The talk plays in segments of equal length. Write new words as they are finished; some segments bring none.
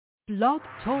Blog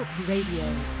Talk Radio.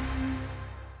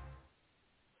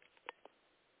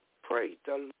 Praise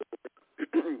the Lord.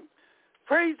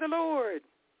 Praise the Lord.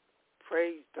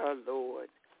 Praise the Lord.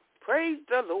 Praise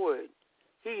the Lord.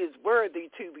 He is worthy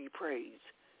to be praised.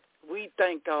 We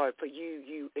thank God for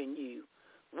you, and you.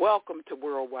 Welcome to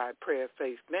Worldwide Prayer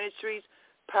Faith Ministries,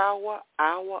 Power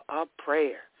Hour of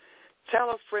Prayer.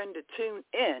 Tell a friend to tune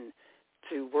in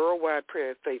to Worldwide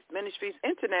Prayer Faith Ministries,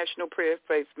 International Prayer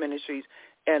Faith Ministries,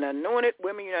 and Anointed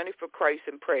Women United for Christ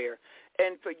in Prayer.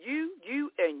 And for you,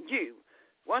 and you,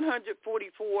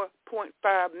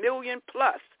 144.5 million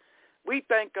plus, we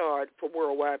thank God for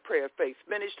Worldwide Prayer Faith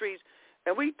Ministries,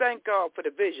 and we thank God for the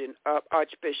vision of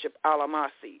Archbishop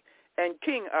Alamasi and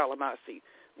King Alamasi.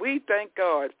 We thank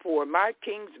God for My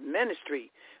King's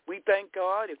ministry. We thank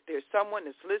God if there's someone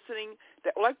that's listening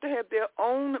that would like to have their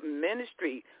own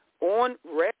ministry on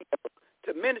radio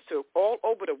to minister all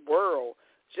over the world,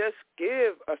 just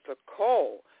give us a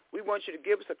call. We want you to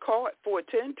give us a call at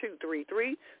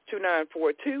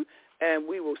 410-233-2942, and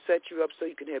we will set you up so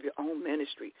you can have your own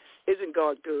ministry. Isn't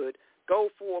God good? Go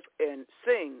forth and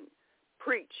sing,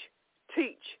 preach,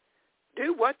 teach,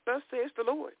 do what thus says the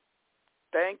Lord.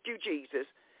 Thank you, Jesus,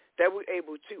 that we're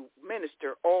able to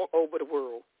minister all over the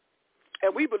world.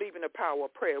 And we believe in the power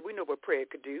of prayer. We know what prayer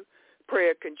could do.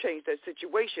 Prayer can change that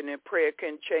situation, and prayer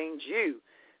can change you.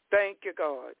 Thank you,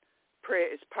 God. Prayer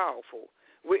is powerful.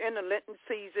 We're in the Lenten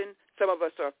season. Some of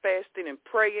us are fasting and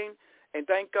praying, and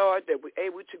thank God that we're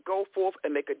able to go forth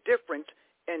and make a difference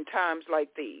in times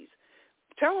like these.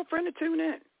 Tell a friend to tune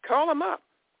in. Call them up.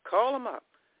 Call them up.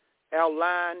 Our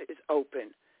line is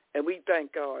open, and we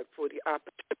thank God for the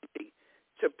opportunity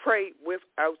to pray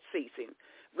without ceasing.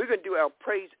 We're going to do our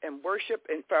praise and worship,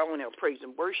 and following our praise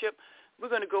and worship, we're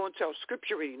going to go into our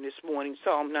scripture reading this morning,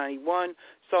 Psalm 91,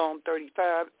 Psalm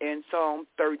 35, and Psalm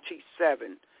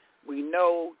 37. We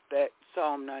know that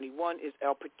Psalm 91 is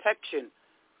our protection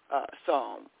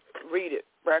psalm. Read it,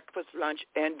 breakfast, lunch,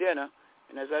 and dinner.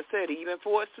 And as I said, even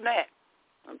for a snack.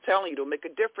 I'm telling you, it'll make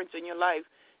a difference in your life.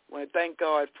 I want to thank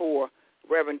God for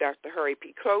Reverend Dr. Harry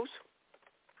P. Close,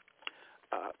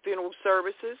 funeral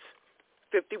services,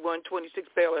 5126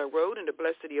 Bel Air Road in the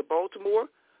blessed city of Baltimore,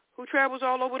 who travels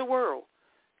all over the world.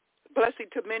 Blessing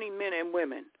to many men and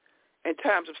women in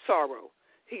times of sorrow.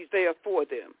 He's there for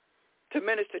them, to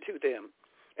minister to them,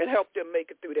 and help them make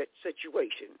it through that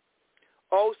situation.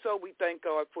 Also, we thank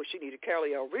God for Shanita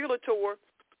Kelly, our realtor,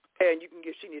 and you can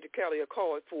give Shanita Kelly a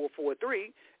call at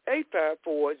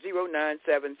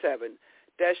 443-854-0977.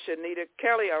 That's Shanita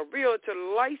Kelly, our realtor,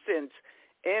 licensed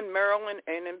in Maryland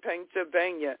and in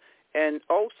Pennsylvania. And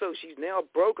also, she's now a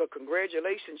broker.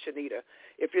 Congratulations, Shanita.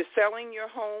 If you're selling your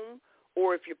home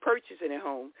or if you're purchasing a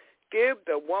home, give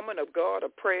the woman of God a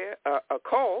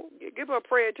call. Give her a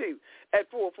prayer, too, at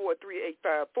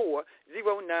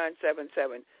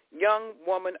 443-854-0977. Young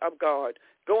woman of God,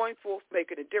 going forth,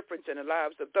 making a difference in the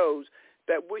lives of those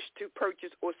that wish to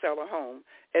purchase or sell a home.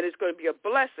 And it's going to be a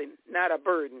blessing, not a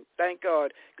burden. Thank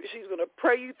God, because she's going to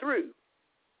pray you through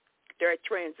that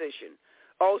transition.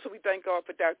 Also, we thank God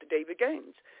for Dr. David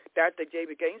Gaines. Dr.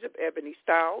 David Gaines of Ebony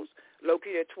Styles,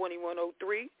 located at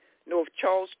 2103 North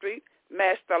Charles Street,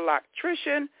 Master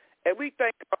Electrician. And we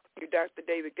thank God for you, Dr.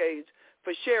 David Gaines,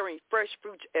 for sharing fresh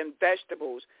fruits and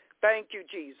vegetables. Thank you,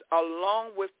 Jesus,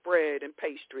 along with bread and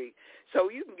pastry. So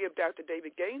you can give Dr.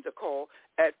 David Gaines a call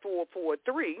at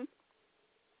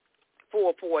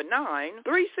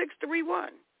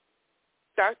 443-449-3631.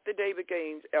 Dr. David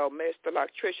Gaines, our master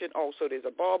electrician. Also, there's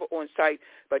a barber on site,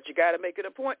 but you got to make an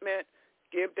appointment.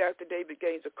 Give Dr. David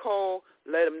Gaines a call.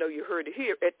 Let him know you heard it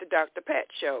here at the Dr.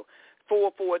 Pat Show,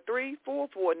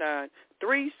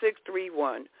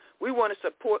 443-449-3631. We want to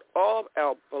support all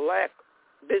our black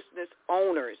business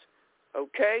owners,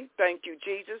 okay? Thank you,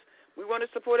 Jesus. We want to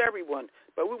support everyone,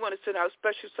 but we want to send out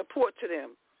special support to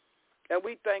them. And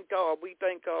we thank God, we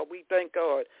thank God, we thank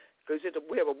God. Because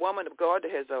we have a woman of God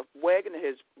that has a wagon that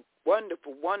has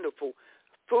wonderful, wonderful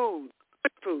food,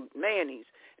 Manny's.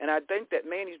 And I think that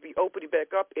Manny's be opening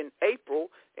back up in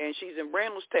April, and she's in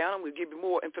Randallstown, and we'll give you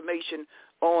more information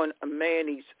on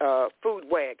Manny's food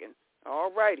wagon.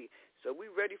 All righty. So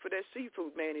we're ready for that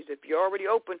seafood, Manny's. If you're already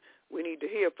open, we need to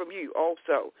hear from you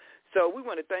also. So we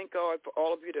want to thank God for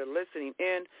all of you that are listening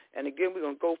in. And, again, we're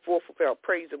going to go forth with our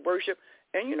praise and worship.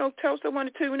 And, tell someone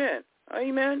to tune in.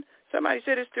 Amen. Somebody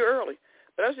said it's too early.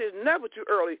 But I said it's never too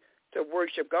early to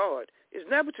worship God. It's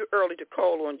never too early to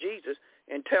call on Jesus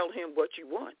and tell him what you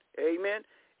want. Amen.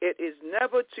 It is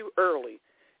never too early.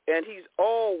 And he's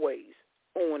always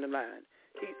on the line.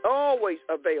 He's always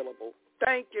available.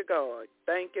 Thank you, God.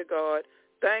 Thank you, God.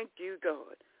 Thank you,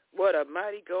 God. What a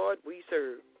mighty God we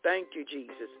serve. Thank you,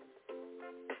 Jesus.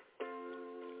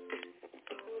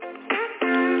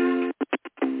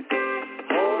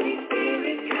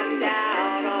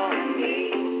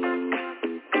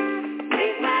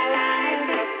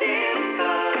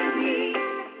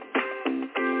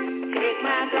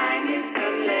 my blindness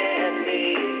and let me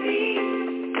see.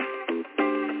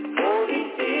 Holy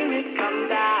Spirit, come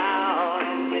down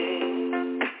on me.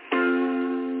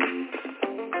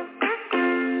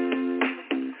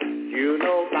 You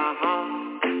know my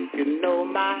heart, you know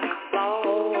my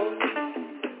flaws,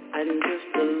 and just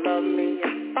to love me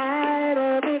in spite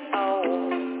of it all.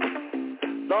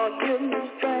 Lord, give me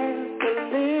strength to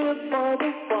live for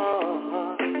the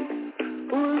one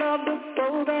who loved us so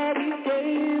that he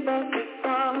gave us his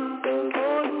son. The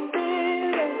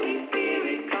Holy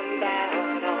Spirit, come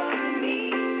down on me.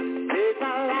 Take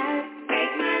my life,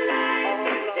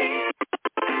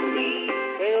 on me.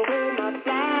 Take away my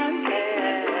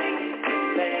blindness,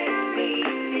 let me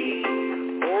see.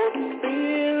 Holy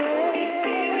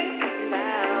Spirit, come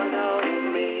down on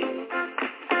me.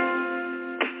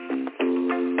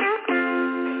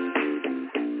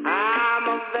 I'm a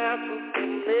vessel to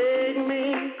make me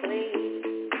clean.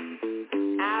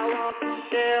 I want to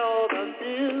share the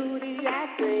beauty I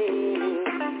bring.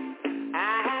 I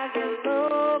have your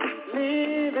love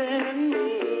living in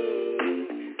me.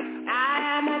 I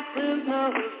am a prisoner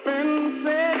who's been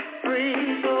set free.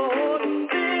 So Holy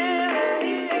Spirit,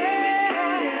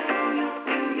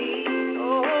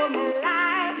 oh, my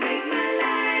life, make my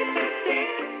life a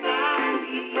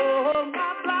testimony. Oh,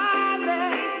 my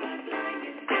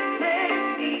blindness, make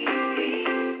me see.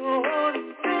 Oh, Holy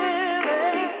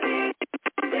Spirit,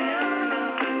 down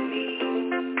on me.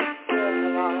 Yes,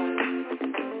 Lord.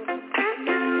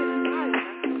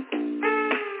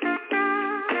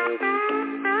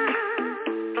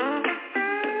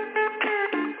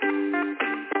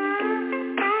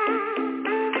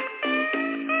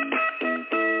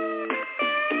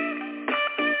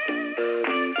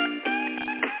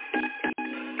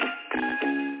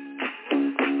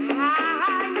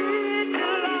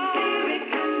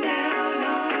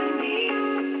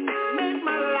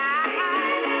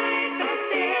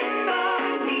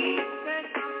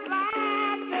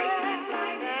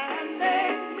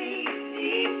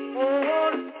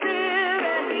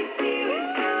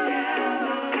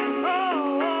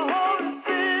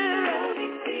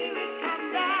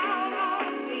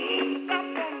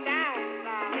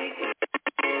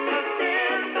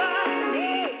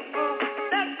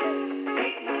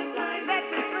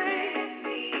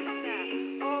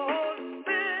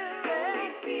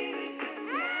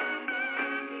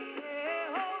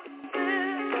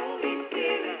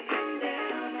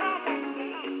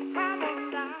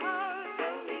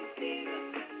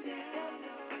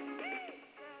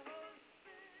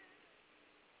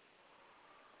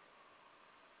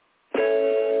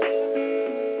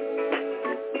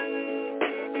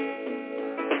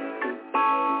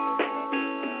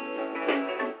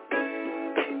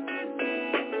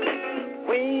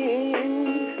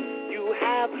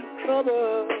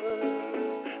 trouble,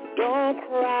 don't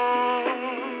cry.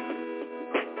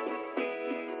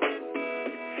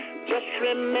 Just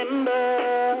remember,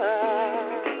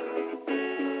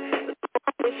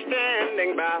 we're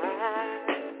standing by.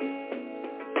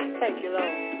 Thank you,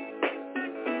 Lord.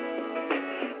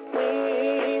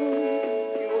 When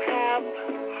you have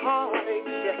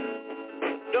heartache,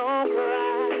 don't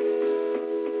cry.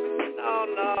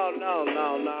 No.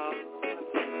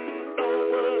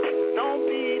 Don't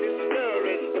be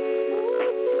discouraged.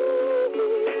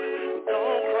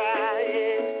 Don't cry.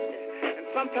 And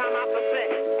sometimes I say,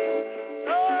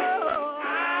 oh,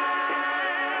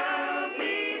 I'll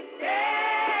be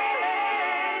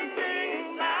standing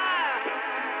by.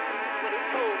 But it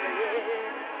told me,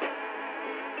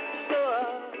 so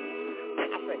I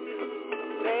say,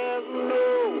 there's no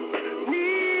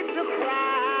need to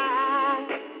cry.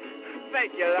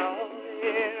 Thank you, Lord.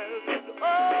 Yes. Oh,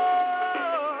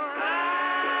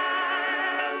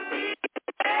 I'll be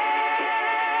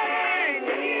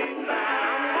standing by.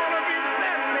 I'm gonna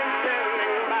be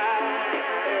standing by.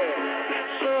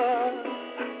 Sure,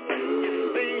 you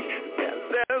see,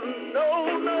 there's no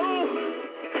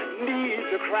need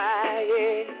to cry.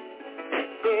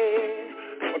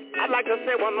 Yeah. I'd like to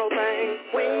say one more thing.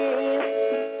 When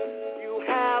you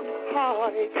have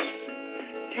heartaches,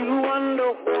 you wonder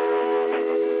why.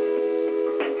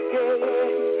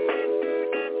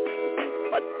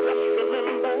 But just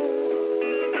remember,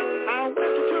 I want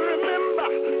you to remember,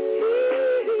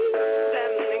 He's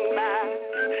standing by,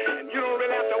 and you don't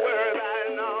really have to worry about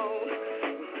it, no.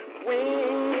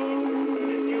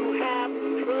 When you have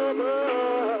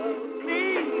trouble,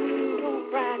 please don't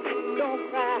cry,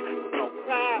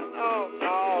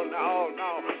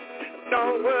 no.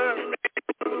 Don't worry,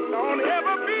 don't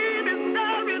ever be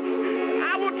discouraged.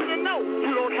 I want you to know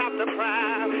you don't have to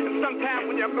cry. And sometimes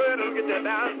when your burdens get you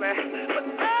down, say, but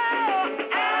oh,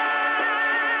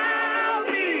 I'll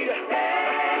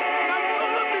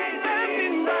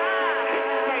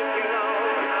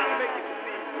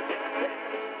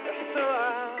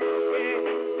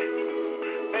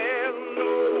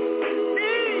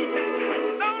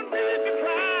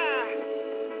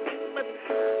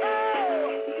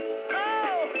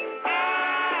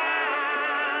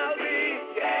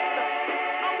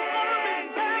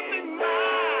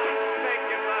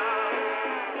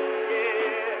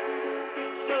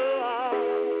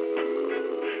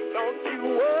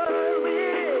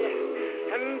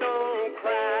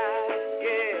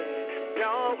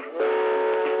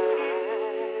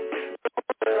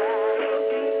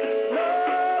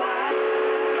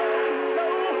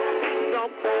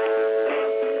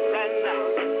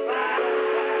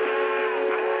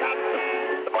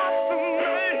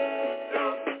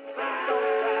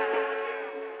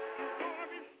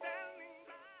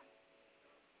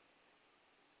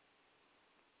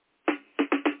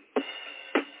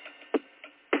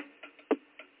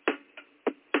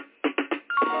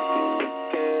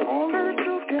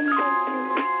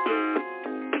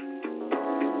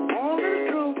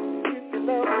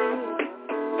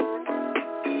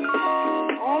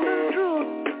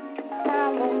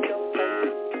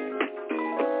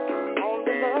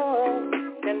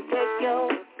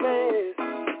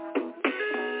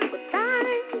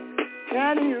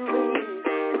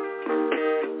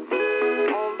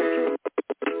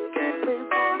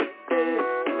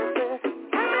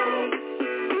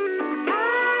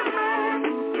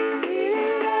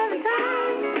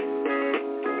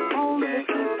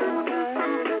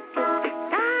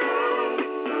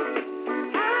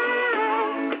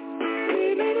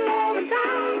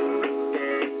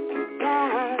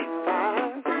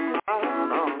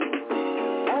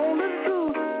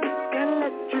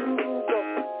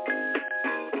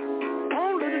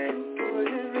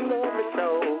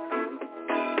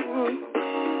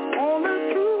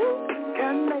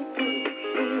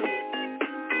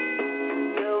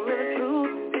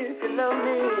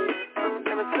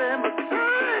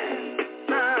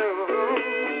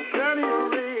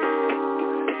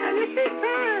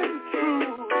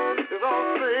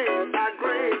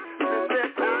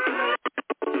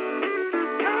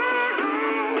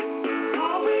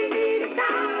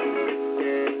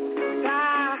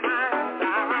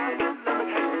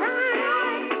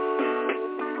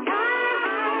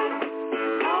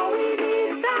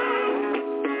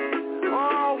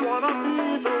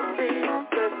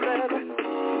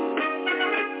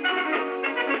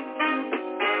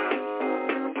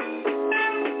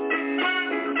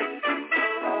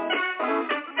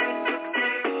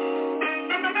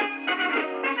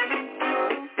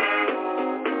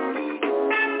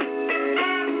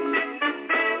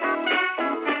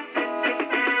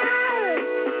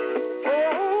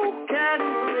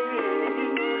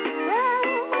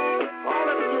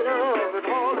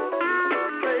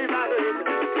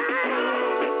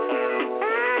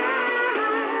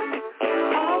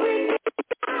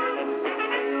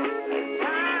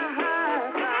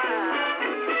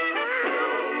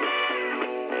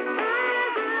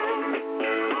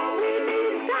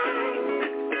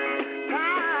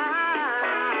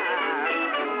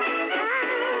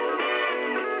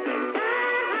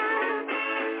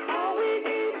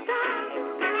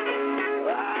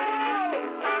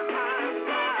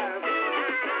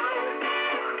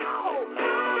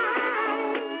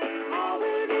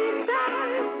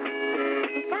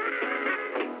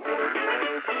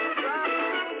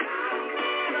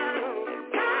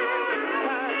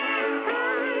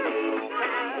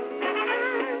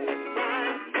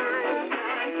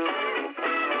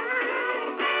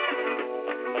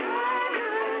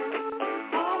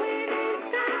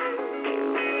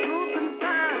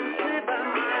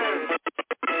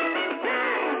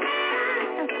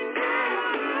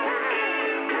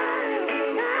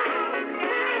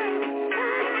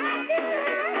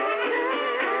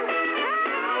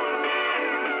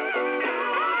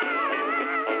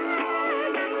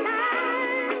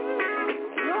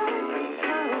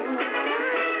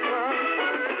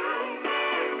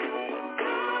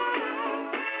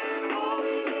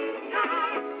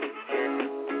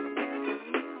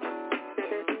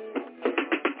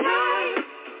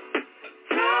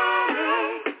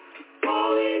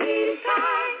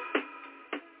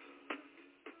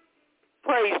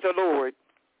Praise the Lord.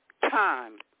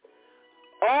 Time.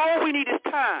 All we need is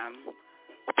time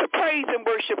to praise and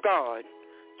worship God,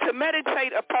 to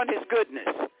meditate upon his goodness.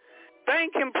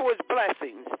 Thank him for his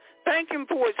blessings. Thank him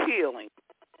for his healing.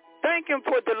 Thank him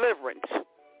for deliverance.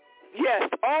 Yes,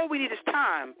 all we need is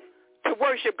time to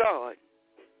worship God.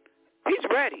 He's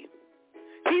ready.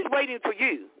 He's waiting for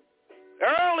you.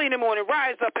 Early in the morning,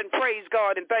 rise up and praise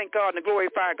God and thank God and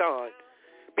glorify God.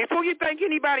 Before you thank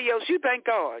anybody else, you thank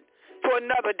God for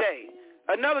another day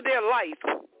of life,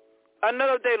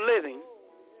 another day of living.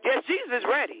 Yes, Jesus is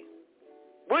ready.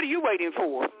 What are you waiting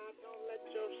for? Don't let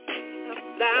yourself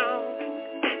down.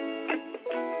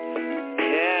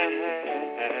 Yeah.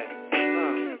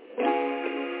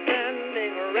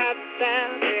 Standing right there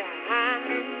behind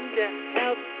you,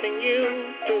 helping you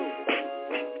to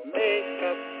make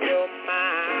up your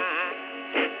mind.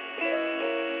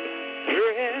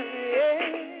 Yeah.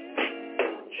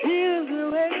 Here's the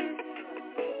way.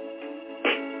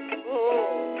 Oh.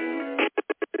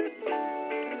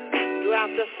 Do I have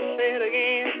to say it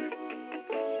again?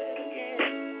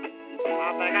 I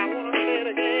think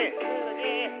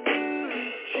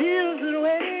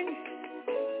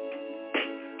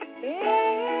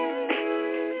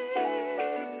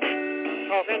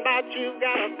you've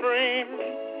got a friend.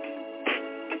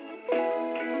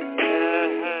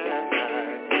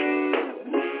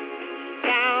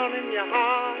 Down in your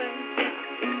heart and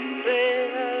say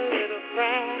a little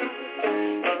prayer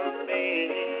for me.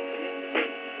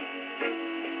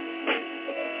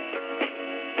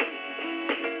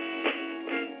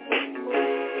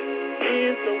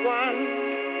 He's the one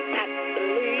that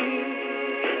believes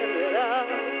in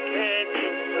love, can't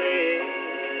you see?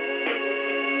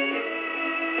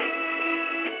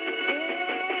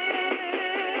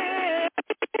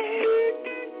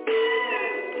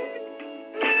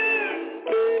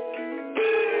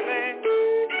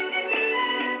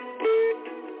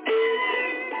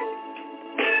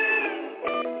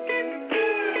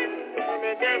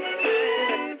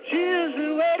 She's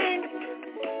waiting.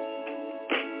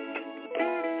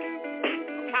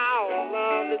 How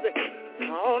love is the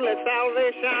only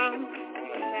salvation.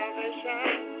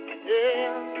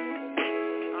 Yeah,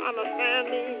 understand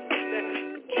me.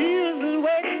 Jesus is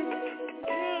waiting.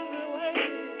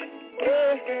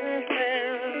 Yeah.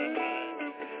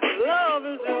 Love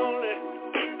is the only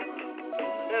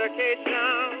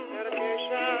dedication.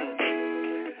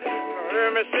 Let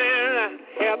me sing.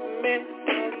 Help me.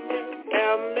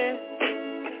 Help me.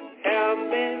 Help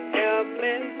me. Help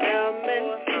me. Help me.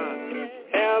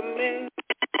 Help me.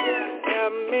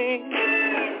 Help me.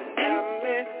 Help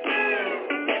me.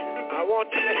 I want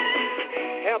you to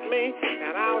help me,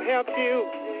 and I'll help you.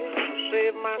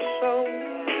 Save my soul,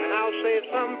 and I'll save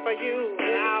some for you.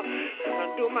 And I'll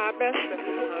do my best to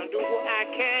do what I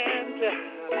can to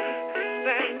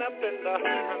stand up and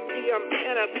be a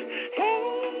minute.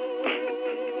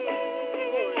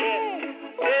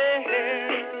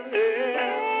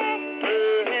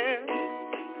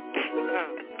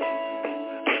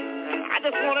 I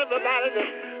just want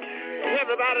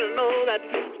everybody to know that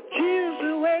Jesus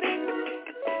is waiting.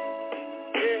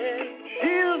 Yeah,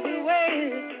 Jesus is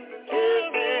waiting.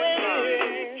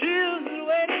 Jesus is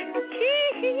waiting.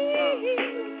 Jesus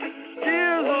is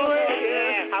waiting.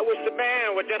 I wish the band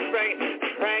would just bring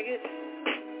it.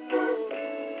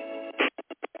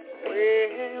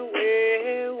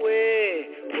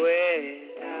 Way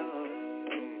down.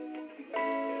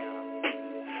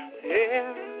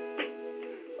 Yeah.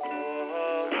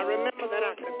 I remember that I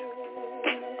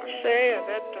say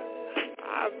that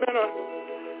I've been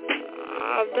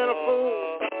a fool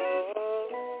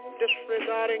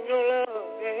disregarding your love.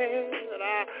 Yeah. That I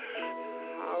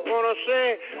want to say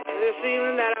this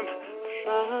evening that I'm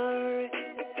sorry.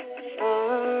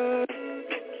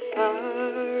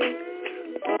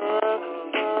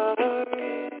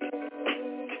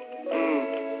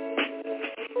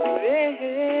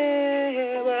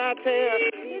 Yeah, but I tell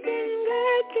you, you've been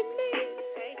good to me.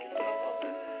 Thank you, Lord.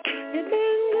 You've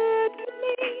been good to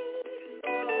me.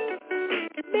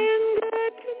 You've been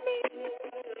good to me.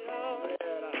 Lord,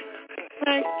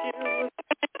 thank you,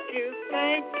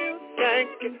 thank you, thank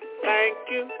you, thank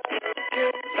you, thank you,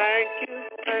 thank you,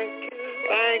 thank you,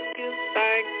 thank you,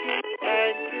 thank you,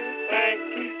 thank you, thank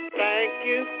you, thank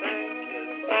you,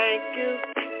 thank you,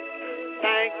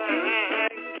 thank you.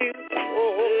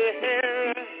 Oh,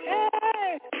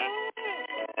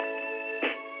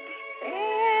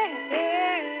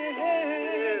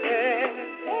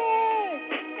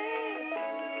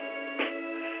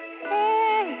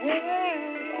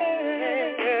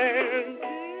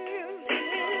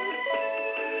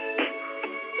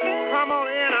 come on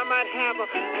in, I might have a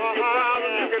heart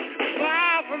you can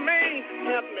smile for me.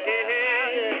 Help me,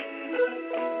 yeah.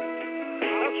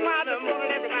 I'll try to move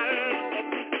everybody.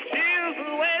 Jesus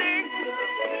is waiting.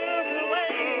 Jesus is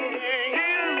waiting.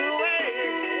 Jesus is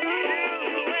waiting.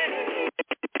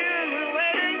 Jesus is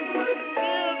waiting.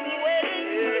 Jesus is waiting. Jesus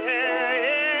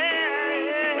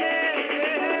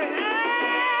is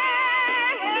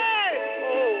waiting.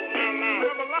 Oh,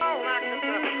 come along, I can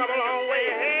come a long way.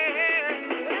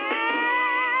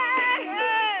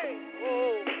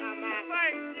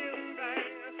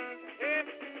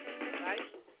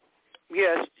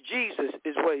 Yes, Jesus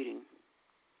is waiting,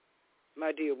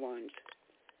 my dear ones.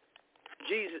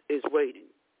 Jesus is waiting.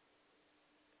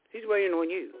 He's waiting on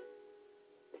you.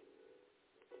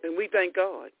 And we thank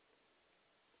God.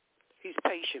 He's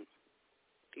patient.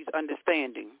 He's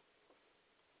understanding.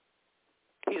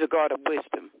 He's a God of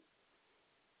wisdom.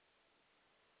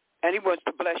 And he wants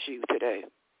to bless you today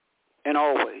and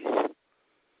always.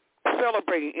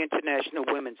 Celebrating International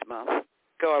Women's Month.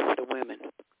 God for the women,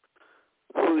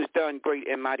 who's done great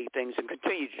and mighty things and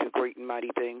continue to do great and mighty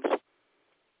things.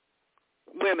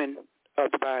 Women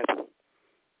of the Bible.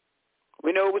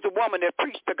 We know it was a woman that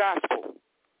preached the gospel.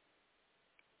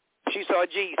 She saw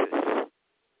Jesus.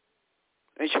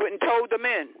 And she went and told the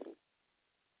men.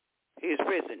 He is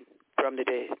risen from the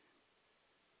dead.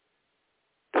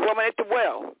 The woman at the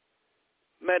well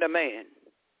met a man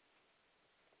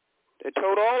that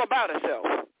told her all about herself.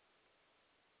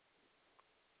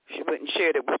 She went and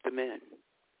shared it with the men.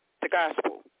 The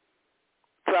gospel,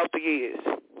 throughout the years,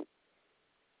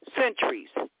 centuries,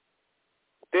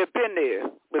 they've been there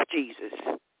with Jesus.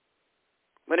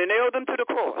 When they nailed him to the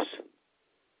cross,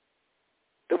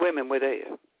 the women were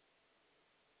there.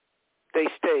 They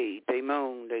stayed, they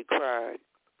moaned, they cried.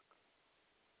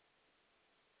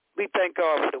 We thank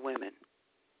God for the women.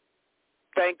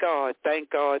 Thank God, thank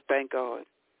God, thank God.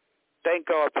 Thank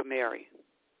God for Mary.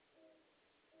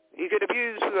 He could have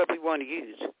used whoever he wanted to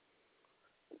use,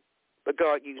 but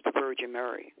God used the Virgin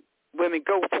Mary. Women,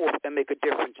 go forth and make a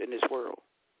difference in this world.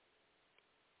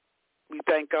 We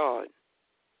thank God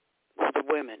for the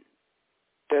women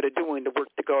that are doing the work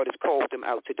that God has called them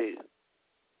out to do.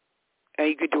 And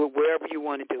you can do it wherever you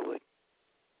want to do it.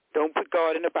 Don't put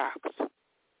God in a box.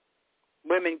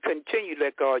 Women, continue to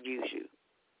let God use you.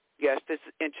 Yes, this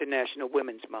is International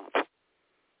Women's Month,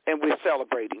 and we're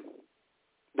celebrating.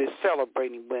 We're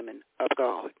celebrating women of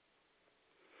God.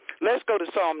 Let's go to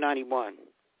Psalm 91.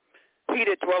 He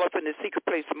that dwelleth in the secret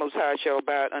place of the Most High shall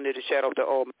abide under the shadow of the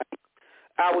Almighty.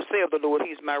 I will say of the Lord, he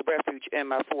is my refuge and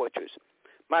my fortress.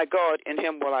 My God, in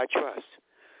him will I trust.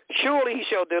 Surely he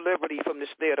shall deliver thee from the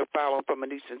snare of the fowler and from a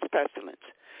nuisance pestilence.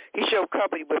 He shall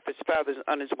cover thee with his feathers, and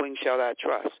under his wings shall thou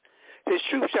trust. His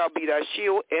truth shall be thy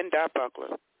shield and thy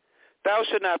buckler. Thou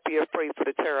shalt not be afraid for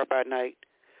the terror by night,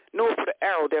 nor for the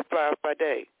arrow that flieth by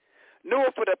day,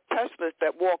 nor for the pestilence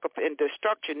that walketh in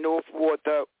destruction, nor for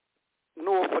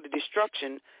the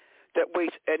destruction that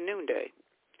waits at noonday.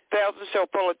 1,000 shall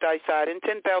fall at thy side, and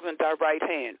 10,000 at thy right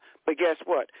hand. But guess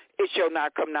what? It shall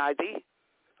not come nigh thee.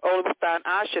 Only with thine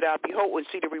eyes shalt thou behold and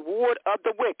see the reward of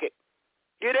the wicked.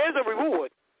 It is a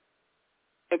reward.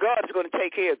 And God is going to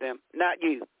take care of them, not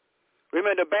you.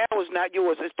 Remember, the battle is not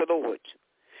yours, it's the Lord's.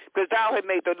 Because thou hast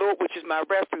made the Lord, which is my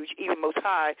refuge, even most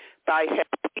high, thy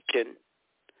habitation.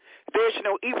 There shall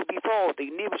no evil befall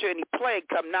thee, neither shall any plague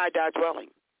come nigh thy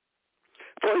dwelling.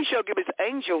 For he shall give his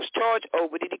angels charge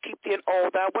over thee to keep thee in all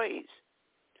thy ways.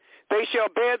 They shall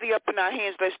bear thee up in thy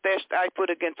hands, lest dash thy foot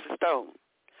against a stone.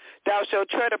 Thou shalt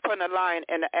tread upon the lion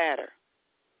and the adder.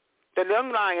 The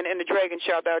young lion and the dragon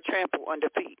shalt thou trample under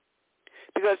feet.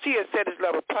 Because he has set his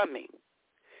love upon me.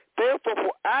 Therefore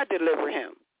will I deliver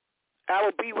him. I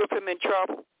will be with him in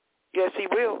trouble. Yes, he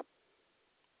will.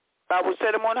 I will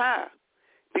set him on high,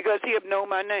 because he hath known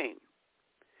my name.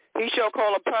 He shall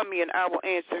call upon me, and I will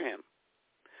answer him.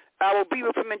 I will be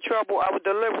with him in trouble. I will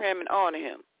deliver him and honor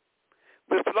him.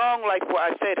 With long life will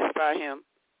I satisfy him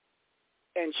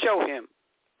and show him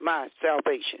my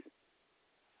salvation.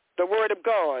 The word of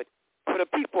God for the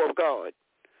people of God.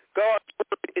 God's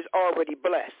word is already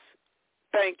blessed.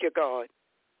 Thank you, God.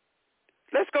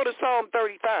 Let's go to Psalm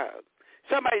 35.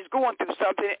 Somebody's going through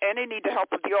something, and they need the help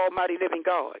of the almighty living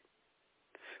God.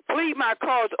 Plead my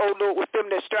cause, O Lord, with them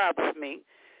that strive with me.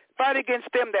 Fight against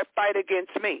them that fight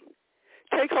against me.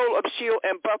 Take hold of shield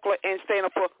and buckler and stand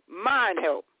up for mine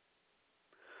help.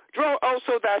 Draw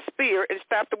also thy spear and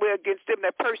stop the way against them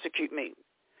that persecute me.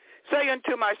 Say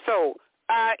unto my soul,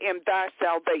 I am thy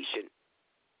salvation.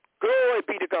 Glory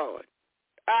be to God.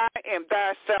 I am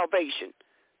thy salvation.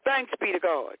 Thanks be to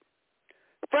God.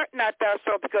 Fret not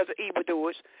thyself because of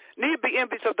evildoers, neither be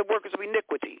envious of the workers of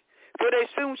iniquity. For they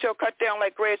soon shall cut down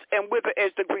like grass and wither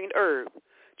as the green herb.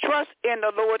 Trust in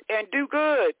the Lord and do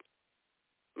good,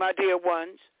 my dear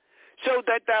ones, so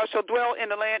that thou shalt dwell in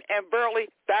the land, and verily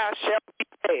thou shalt be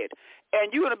fed.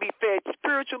 And you're going to be fed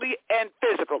spiritually and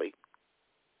physically.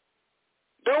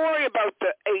 Don't worry about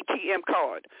the ATM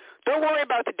card. Don't worry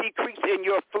about the decrease in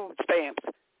your food stamps.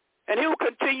 And he'll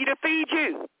continue to feed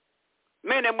you,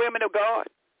 men and women of God.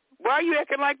 Why are you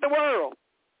acting like the world?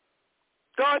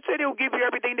 God said he'll give you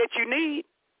everything that you need.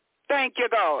 Thank you,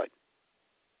 God.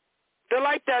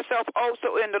 Delight thyself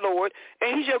also in the Lord,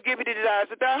 and he shall give you the desires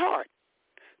of thy heart.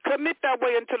 Commit thy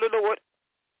way unto the Lord.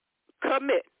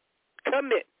 Commit.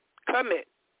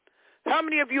 How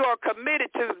many of you are committed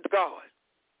to God?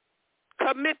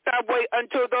 Commit thy way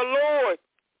unto the Lord,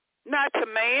 not to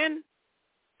man,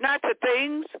 not to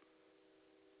things.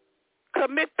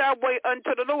 Commit thy way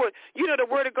unto the Lord. You know the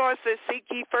word of God says, seek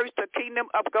ye first the kingdom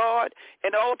of God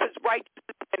and all of his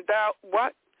righteousness, and thou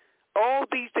what? All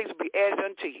these things will be added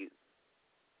unto you.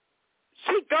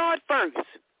 Seek God first.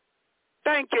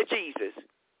 Thank you, Jesus.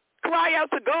 Cry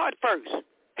out to God first.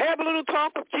 Have a little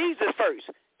talk with Jesus first.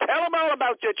 Tell him all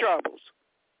about your troubles.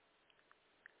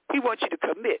 He wants you to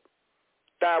commit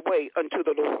thy way unto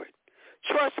the Lord.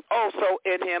 Trust also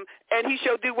in him, and he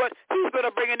shall do what? He's going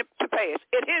to bring it to pass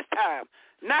in his time,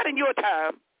 not in your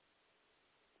time.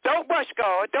 Don't rush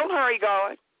God. Don't hurry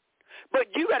God. But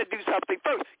you got to do something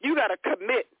first. You got to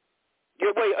commit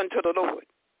your way unto the Lord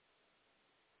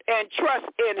and trust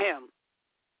in him.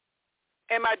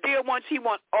 And my dear ones, he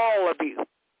wants all of you.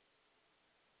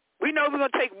 We know we're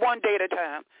going to take one day at a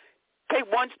time,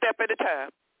 take one step at a time.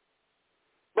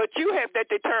 But you have that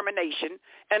determination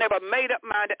and have a made-up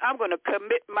mind that I'm going to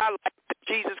commit my life to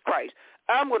Jesus Christ.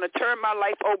 I'm going to turn my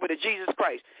life over to Jesus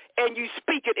Christ. And you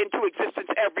speak it into existence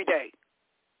every day.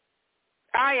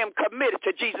 I am committed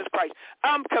to Jesus Christ.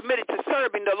 I'm committed to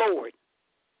serving the Lord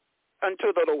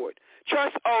unto the Lord.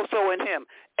 Trust also in him,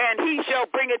 and he shall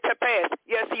bring it to pass.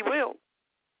 Yes, he will.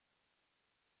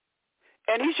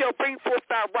 And he shall bring forth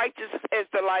thy righteousness as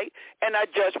the light, and thy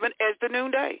judgment as the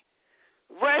noonday.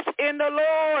 Rest in the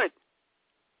Lord.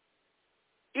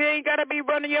 You ain't got to be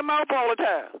running your mouth all the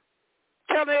time,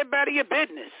 telling everybody your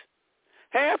business.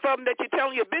 Half of them that you're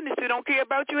telling your business, they don't care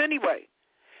about you anyway.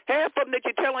 Half of them that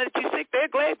you're telling that you're sick, they're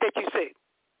glad that you're sick.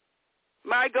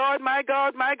 My God, my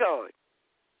God, my God.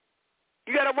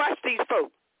 You got to watch these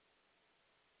folks.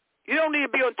 You don't need to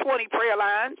be on 20 prayer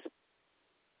lines.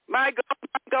 My God,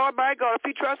 my God, my God. If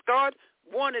you trust God,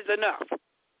 one is enough.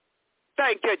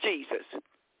 Thank you, Jesus.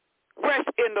 Rest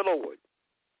in the Lord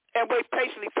and wait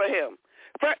patiently for him.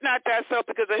 Fret not thyself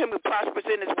because of him who prospers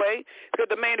in his way, because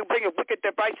the man who bringeth wicked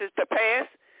devices to pass.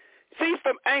 Cease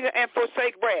from anger and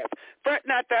forsake wrath. Fret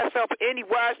not thyself any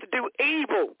wise to do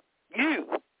evil. You.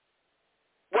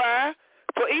 Why?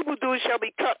 For evildoers shall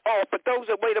be cut off, but those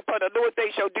that wait upon the Lord,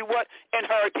 they shall do what?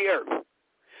 Inherit the earth.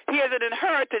 He has an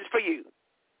inheritance for you.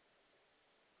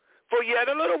 For yet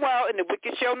a little while, and the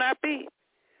wicked shall not be.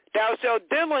 Thou shalt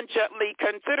diligently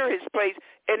consider his place,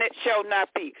 and it shall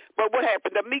not be. But what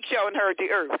happened? The meek shall inherit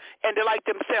the earth, and delight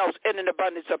themselves in an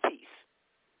abundance of peace.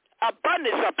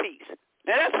 Abundance of peace.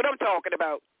 Now that's what I'm talking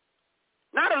about.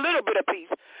 Not a little bit of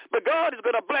peace, but God is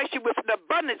going to bless you with an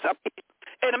abundance of peace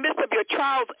in the midst of your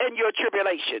trials and your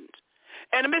tribulations,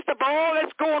 in the midst of all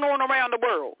that's going on around the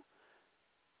world.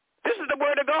 This is the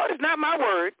word of God. It's not my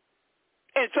word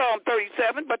in Psalm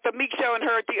 37, but the meek shall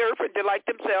inherit the earth and delight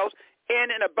themselves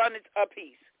in an abundance of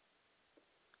peace.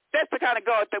 That's the kind of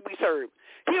God that we serve.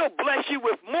 He'll bless you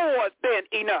with more than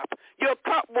enough. Your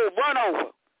cup will run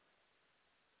over.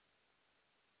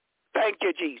 Thank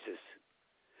you, Jesus.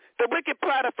 The wicked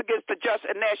plotteth against the just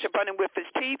and gnash upon him with his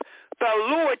teeth. The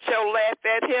Lord shall laugh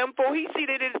at him, for he see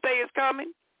that his day is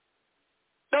coming.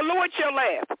 The Lord shall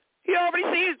laugh. He already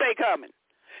sees his day coming.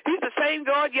 He's the same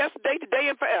God yesterday, today,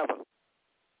 and forever.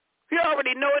 You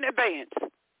already know in advance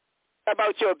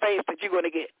about your advance that you're going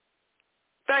to get.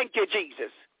 Thank you,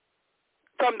 Jesus.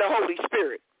 From the Holy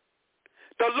Spirit.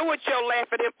 The Lord shall laugh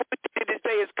at him, for this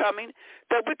day is coming.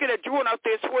 The wicked are drawn out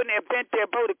their sword, and have bent their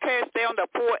bow to cast down the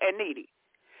poor and needy,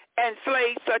 and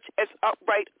slay such as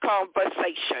upright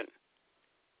conversation.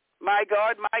 My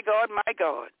God, my God, my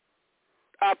God.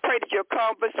 I pray that your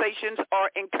conversations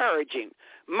are encouraging,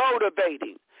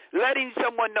 motivating, letting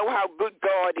someone know how good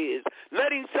God is,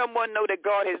 letting someone know that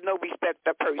God has no respect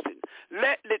of person.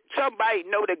 Let somebody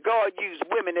know that God uses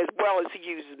women as well as he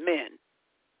uses men.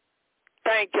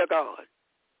 Thank you, God.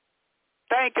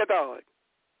 Thank you, God.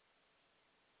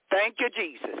 Thank you,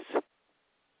 Jesus.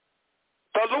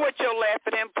 The Lord shall laugh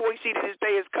at him, for he see that his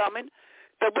day is coming.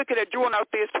 The wicked are drawn out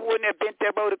their sword, and have bent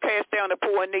their bow to cast down the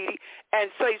poor and needy,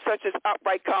 and say such as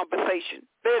upright conversation.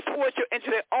 Their sword shall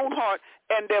enter their own heart,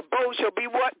 and their bow shall be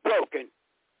what? Broken.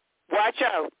 Watch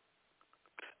out.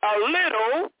 A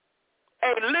little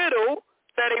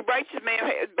that a righteous man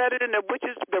has better than the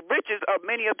riches of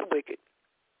many of the wicked.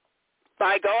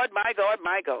 My God, my God,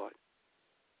 my God.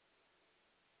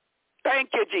 Thank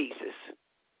you, Jesus,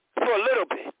 for a little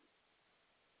bit.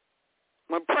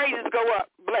 When praises go up,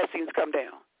 blessings come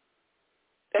down.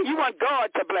 And you want God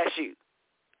to bless you.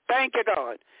 Thank you,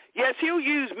 God. Yes, he'll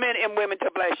use men and women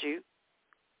to bless you.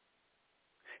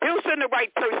 He'll send the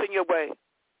right person your way.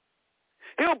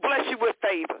 He'll bless you with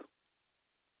favor.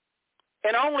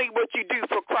 And only what you do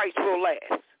for Christ will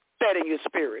last. That in your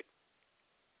spirit.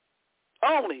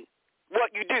 Only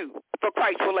what you do for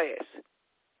Christ will last.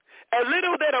 A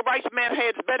little that a righteous man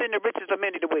has better than the riches of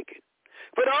many the wicked.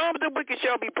 For the arm of the wicked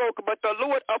shall be broken, but the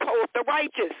Lord upholds the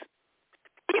righteous.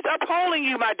 He's upholding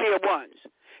you, my dear ones.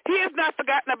 He has not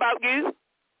forgotten about you.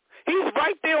 He's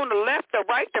right there on the left, the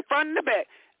right, the front, and the back,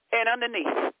 and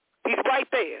underneath. He's right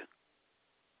there.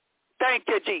 Thank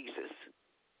you, Jesus.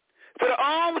 For the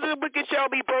arms of the wicked shall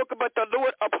be broken, but the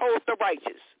Lord upholds the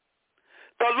righteous.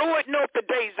 The Lord knoweth the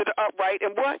days of the upright,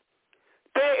 and what?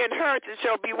 Their inheritance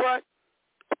shall be what?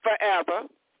 Forever.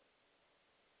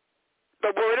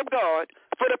 the word of God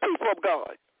for the people of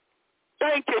God.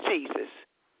 Thank you, Jesus.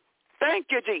 Thank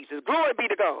you, Jesus. Glory be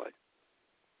to God.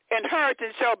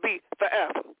 Inheritance shall be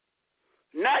forever,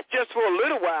 not just for a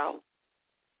little while.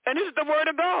 And this is the word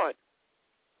of God.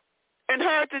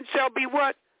 Inheritance shall be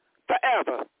what?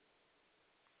 Forever.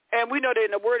 And we know that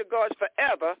in the word of God,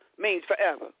 forever means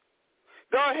forever.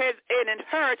 God has an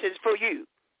inheritance for you,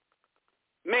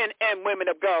 men and women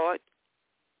of God.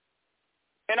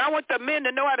 And I want the men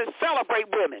to know how to celebrate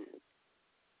women.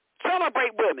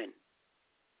 Celebrate women.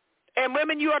 And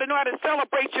women, you ought to know how to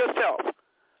celebrate yourself.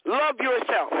 Love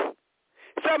yourself.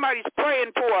 Somebody's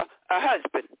praying for a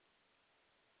husband.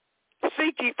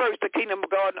 Seek ye first the kingdom of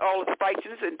God and all its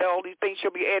righteousness, and all these things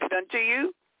shall be added unto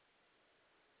you.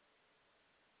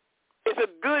 It's a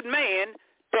good man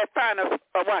that findeth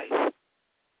a wife.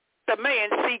 The man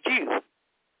seek you.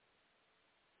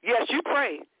 Yes, you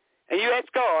pray, and you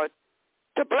ask God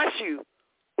to bless you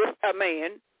with a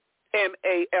man,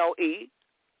 M-A-L-E,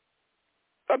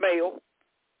 a male.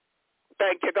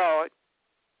 Thank you, God.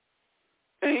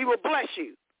 And he will bless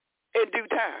you in due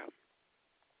time.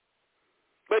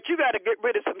 But you got to get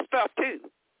rid of some stuff too.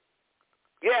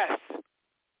 Yes.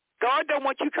 God don't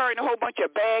want you carrying a whole bunch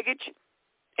of baggage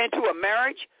into a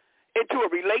marriage, into a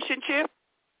relationship.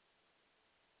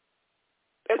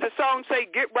 As the song say,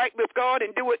 get right with God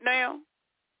and do it now.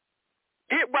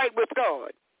 Get right with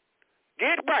God.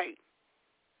 Get right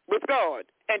with God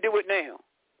and do it now.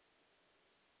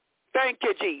 Thank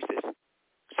you, Jesus.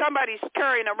 Somebody's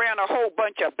carrying around a whole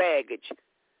bunch of baggage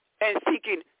and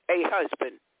seeking a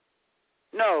husband.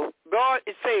 No, God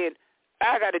is saying,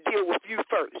 I got to deal with you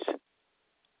first.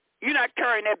 You're not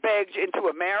carrying that baggage into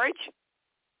a marriage.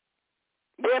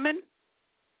 Women,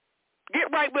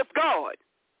 get right with God.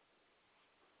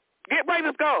 Get right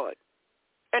with God,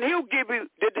 and he'll give you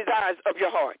the desires of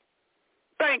your heart.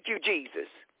 Thank you, Jesus,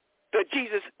 the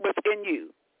Jesus within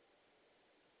you.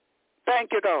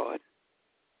 Thank you, God.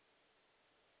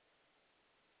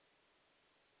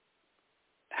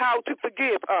 How to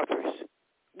forgive others,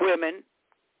 women.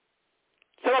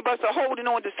 Some of us are holding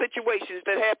on to situations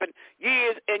that happened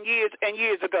years and years and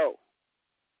years ago.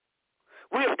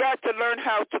 We have got to learn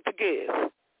how to forgive.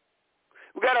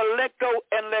 We've got to let go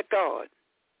and let God.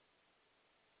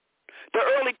 The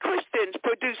early Christians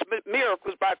produced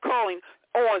miracles by calling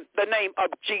on the name of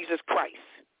Jesus Christ.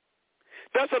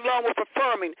 Thus, along with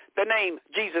affirming the name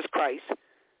Jesus Christ,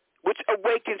 which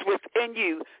awakens within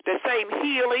you the same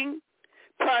healing,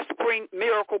 prospering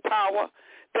miracle power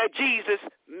that Jesus,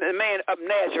 the man of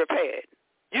Nazareth, had.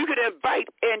 You can invite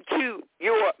into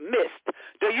your midst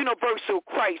the universal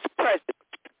Christ presence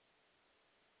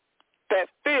that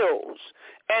fills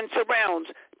and surrounds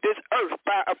this earth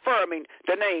by affirming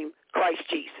the name Christ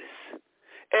Jesus.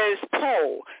 As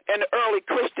Paul and the early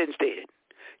Christians did,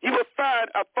 you will find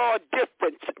a far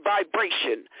different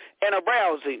vibration and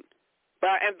arousing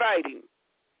by inviting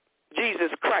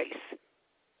Jesus Christ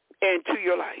into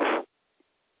your life.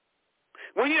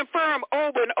 When you affirm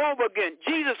over and over again,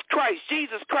 Jesus Christ,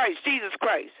 Jesus Christ, Jesus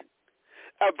Christ,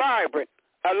 a vibrant,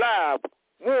 alive,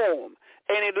 warm,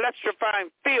 and electrifying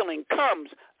feeling comes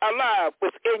alive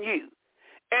within you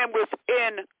and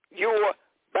within your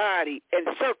body and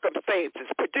circumstances,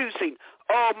 producing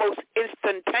almost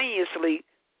instantaneously,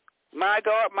 my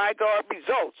God,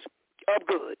 results of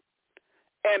good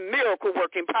and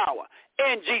miracle-working power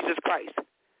in Jesus Christ.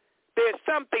 There's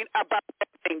something about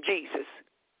that name, Jesus.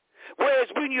 Whereas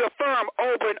when you affirm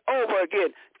over and over again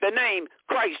the name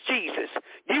Christ Jesus,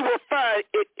 you will find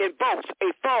it invokes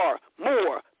a far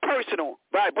more personal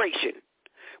vibration,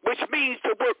 which means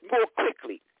to work more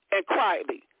quickly and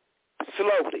quietly,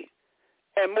 slowly,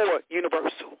 and more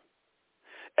universal.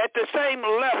 At the same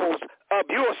levels of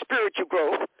your spiritual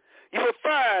growth, you will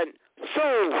find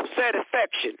soul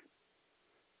satisfaction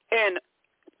in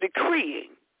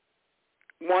decreeing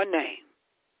one name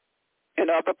in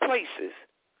other places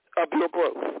of your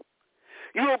growth.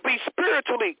 You will be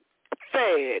spiritually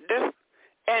fed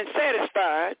and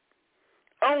satisfied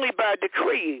only by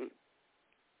decreeing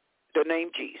the name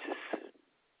Jesus.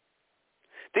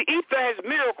 The ether has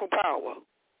miracle power,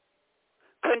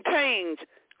 contains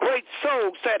great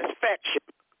soul satisfaction,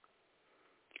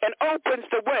 and opens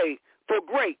the way for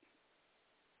great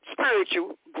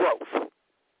spiritual growth.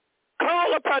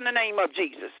 Call upon the name of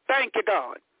Jesus. Thank you,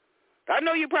 God. I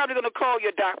know you're probably going to call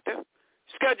your doctor,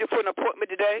 schedule for an appointment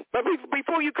today, but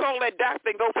before you call that doctor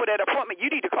and go for that appointment, you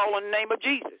need to call on the name of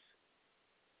Jesus.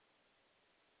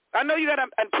 I know you got an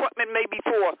appointment maybe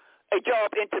for a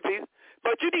job interview,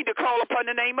 but you need to call upon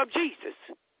the name of Jesus.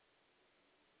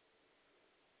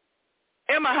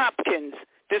 Emma Hopkins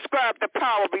described the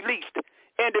power released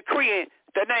in decreeing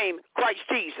the name Christ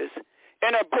Jesus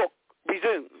in her book,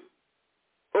 Resume,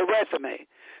 or Resume.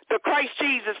 The Christ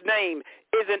Jesus name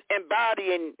is an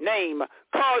embodying name,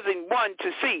 causing one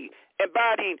to see,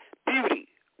 embodying beauty,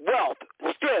 wealth,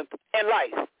 strength, and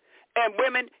life. And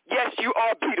women, yes, you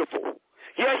are beautiful.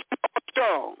 Yes, you are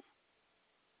strong.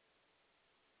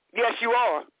 Yes, you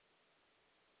are.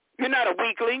 You're not a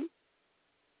weakling.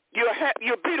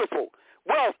 You're beautiful,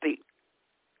 wealthy.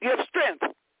 You have strength,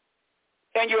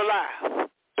 and you're alive.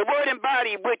 The word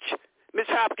embody, which Ms.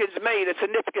 Hopkins made a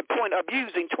significant point of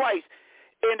using twice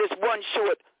in this one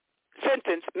short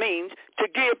sentence, means to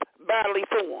give bodily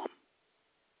form,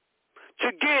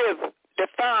 to give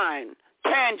define,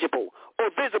 tangible, or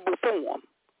visible form,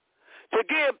 to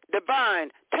give divine,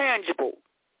 tangible,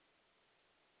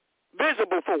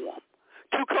 visible form,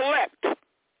 to collect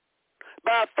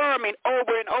by affirming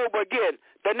over and over again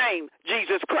the name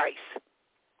Jesus Christ.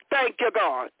 Thank you,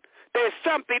 God. There's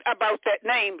something about that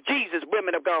name, Jesus,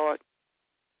 women of God.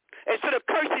 Instead of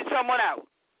cursing someone out,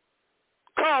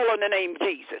 call on the name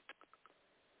Jesus.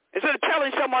 Instead of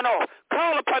telling someone off,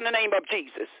 call upon the name of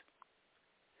Jesus.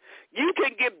 You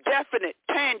can give definite,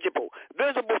 tangible,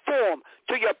 visible form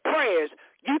to your prayers.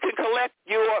 You can collect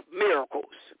your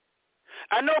miracles.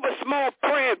 I know of a small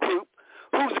prayer group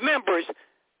whose members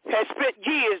have spent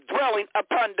years dwelling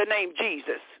upon the name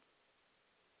Jesus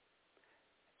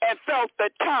and felt the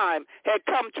time had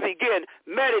come to begin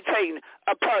meditating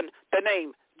upon the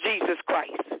name Jesus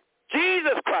Christ.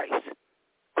 Jesus Christ.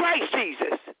 Christ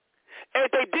Jesus. As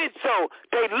they did so,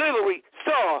 they literally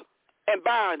saw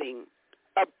embodying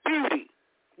of beauty,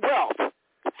 wealth,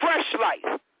 fresh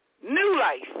life, new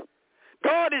life.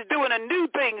 God is doing a new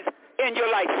thing in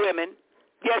your life, women.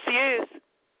 Yes, he is.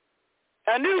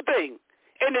 A new thing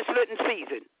in this Lenten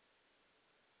season.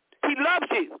 He loves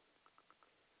you.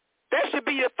 That should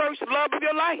be your first love of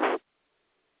your life.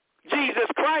 Jesus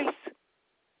Christ.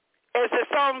 As the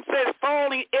song says,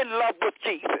 falling in love with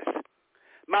Jesus.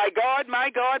 My God, my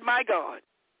God, my God.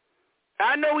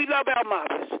 I know we love our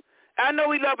mothers. I know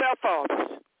we love our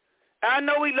fathers. I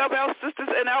know we love our sisters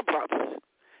and our brothers,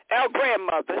 our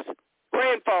grandmothers,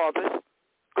 grandfathers,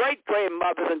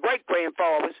 great-grandmothers, and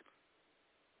great-grandfathers.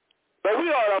 But we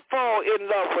ought to fall in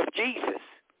love with Jesus.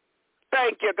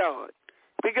 Thank you, God.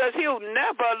 Because he'll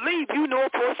never leave you nor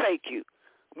forsake you,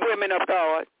 women of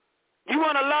God. You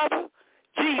want to love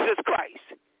Jesus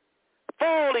Christ.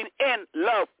 Falling in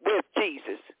love with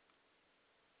Jesus.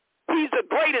 He's the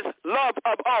greatest love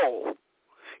of all.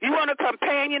 You want a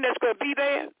companion that's going to be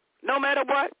there no matter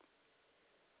what?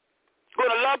 Going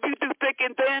to love you through thick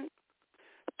and thin?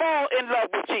 Fall in love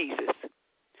with Jesus.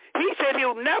 He said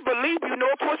he'll never leave you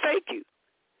nor forsake you.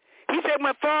 He said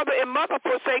when father and mother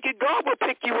forsake you, God will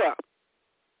pick you up.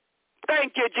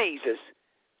 Thank you, Jesus.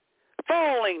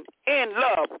 Falling in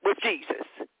love with Jesus.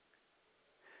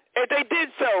 As they did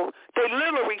so, they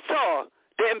literally saw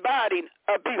the embodying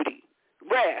of beauty,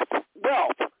 wrath,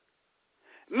 wealth.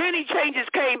 Many changes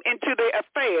came into their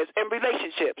affairs and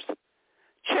relationships.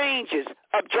 Changes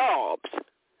of jobs,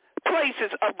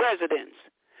 places of residence,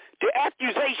 the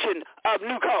accusation of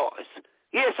new cars.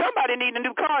 Yeah, somebody needs a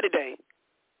new car today.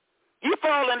 You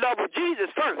fall in love with Jesus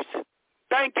first.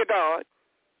 Thank you, God.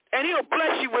 And he'll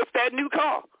bless you with that new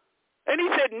car. And he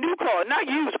said new car, not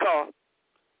used car.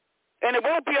 And it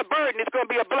won't be a burden. It's going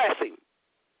to be a blessing.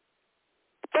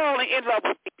 Falling in love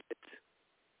with Jesus.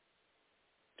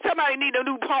 Somebody need a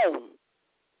new home.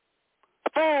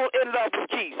 Fall in love with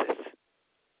Jesus.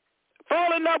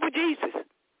 Fall in love with Jesus.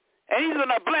 And he's going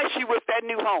to bless you with that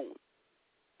new home.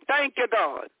 Thank you,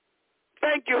 God.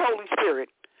 Thank you, Holy Spirit.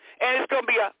 And it's going to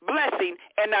be a blessing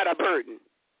and not a burden.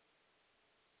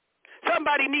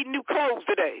 Somebody need new clothes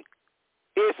today.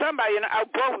 Is somebody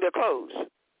outgrown their clothes?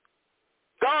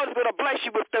 God's going to bless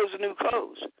you with those new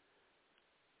clothes.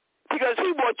 Because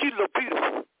he wants you to look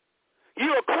beautiful.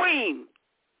 You're a queen.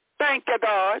 Thank you,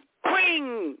 God.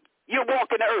 Queen, you walk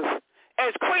in the earth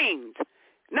as queens,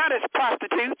 not as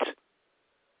prostitutes,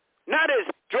 not as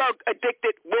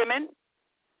drug-addicted women,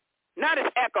 not as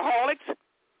alcoholics.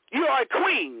 You are a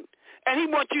queen, and he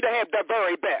wants you to have the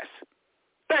very best.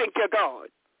 Thank you, God.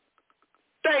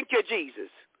 Thank you, Jesus.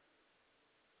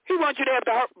 He wants you to have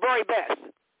the very best.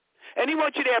 And he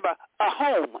wants you to have a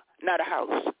home, not a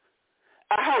house.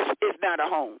 A house is not a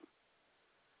home.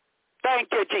 Thank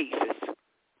you, Jesus.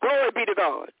 Glory be to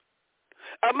God.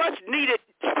 A much-needed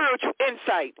spiritual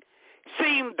insight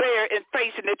seemed there in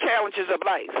facing the challenges of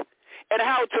life and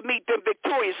how to meet them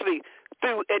victoriously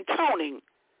through intoning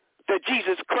the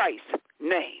Jesus Christ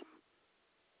name.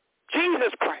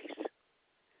 Jesus Christ.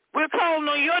 We're calling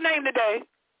on your name today.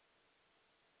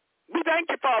 We thank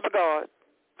you, Father God,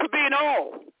 for being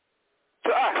all.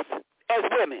 to us as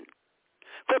women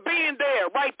for being there,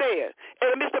 right there, in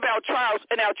the midst of our trials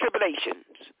and our tribulations,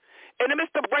 in the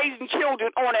midst of raising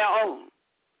children on our own.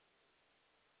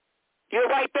 You're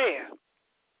right there.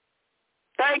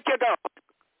 Thank you, God.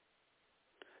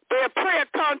 Their prayer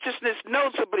consciousness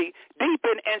noticeably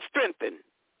deepen and strengthen.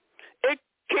 It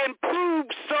can prove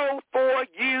so for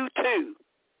you too.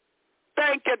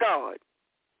 Thank you, God.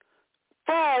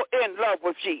 Fall in love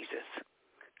with Jesus.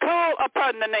 Call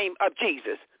upon the name of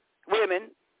Jesus.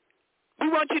 Women, we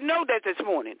want you to know that this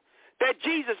morning, that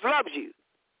Jesus loves you.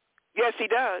 Yes, he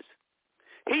does.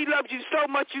 He loves you so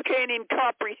much you can't even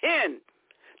comprehend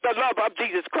the love of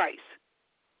Jesus Christ.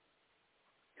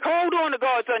 Hold on to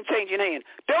God's unchanging hand.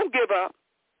 Don't give up.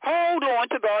 Hold on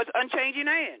to God's unchanging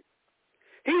hand.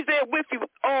 He's there with you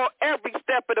every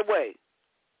step of the way.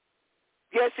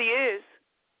 Yes, he is.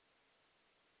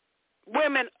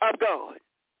 Women of God,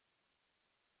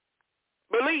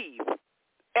 believe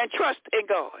and trust in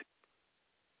God,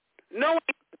 knowing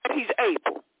that he's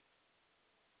able.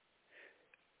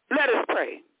 Let us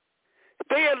pray.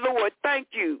 Dear Lord, thank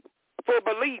you for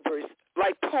believers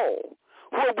like Paul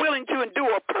who are willing to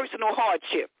endure personal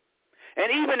hardship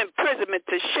and even imprisonment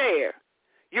to share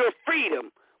your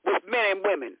freedom with men and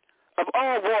women of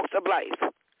all walks of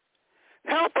life.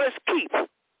 Help us keep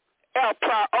our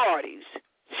priorities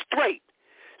straight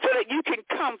so that you can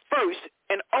come first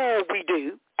in all we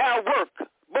do, our work,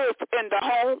 both in the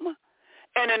home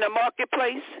and in the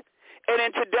marketplace, and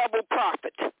into double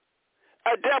profit,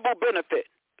 a double benefit,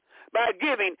 by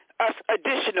giving us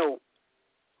additional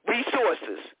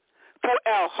resources for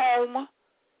our home,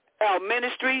 our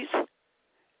ministries,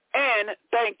 and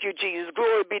thank you, Jesus,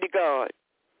 glory be to God,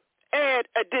 add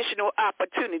additional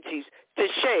opportunities to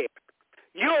share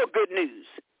your good news.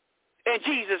 In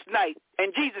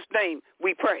Jesus' name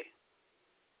we pray.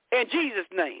 In Jesus'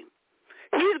 name.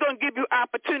 He's going to give you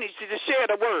opportunities to share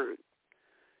the word.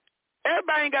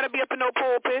 Everybody ain't got to be up in no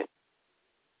pulpit.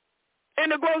 In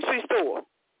the grocery store,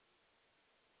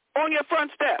 on your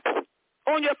front steps,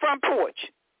 on your front porch,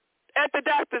 at the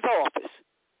doctor's office,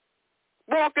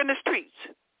 walk in the streets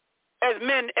as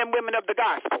men and women of the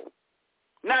gospel,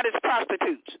 not as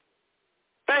prostitutes.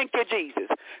 Thank you, Jesus.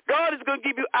 God is going to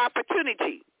give you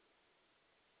opportunity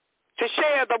to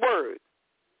share the word.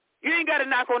 You ain't got to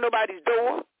knock on nobody's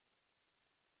door.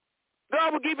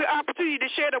 God will give you opportunity to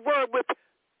share the word with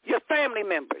your family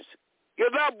members, your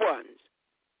loved ones.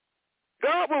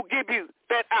 God will give you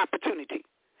that opportunity.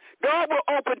 God will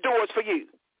open doors for you.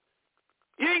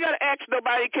 You ain't got to ask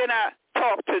nobody, can I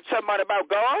talk to somebody about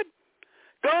God?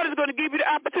 God is going to give you the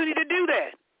opportunity to do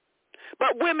that.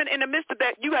 But women, in the midst of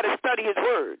that, you got to study his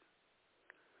word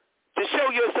to show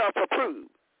yourself approved.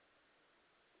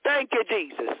 Thank you,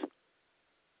 Jesus.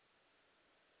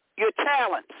 Your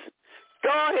talents.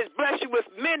 God has blessed you with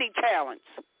many talents.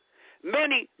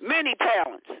 Many, many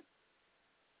talents.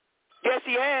 Yes,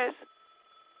 he has.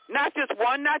 Not just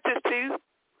one, not just two.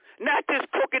 Not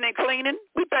just cooking and cleaning.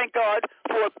 We thank God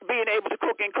for being able to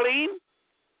cook and clean.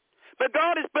 But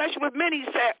God has blessed you with many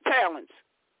talents.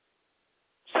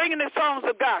 Singing the songs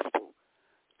of gospel.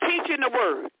 Teaching the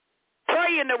word.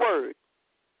 Praying the word.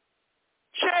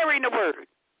 Sharing the word.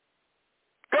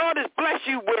 God has blessed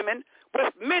you, women,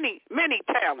 with many, many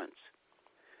talents.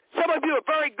 Some of you are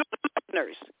very good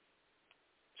listeners.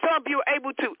 Some of you are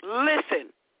able to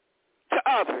listen to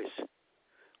others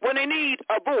when they need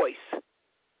a voice,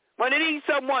 when they need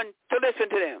someone to listen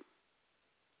to them.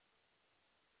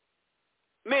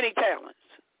 Many talents.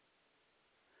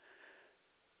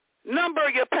 Number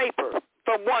your paper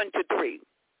from 1 to 3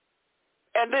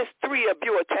 and list 3 of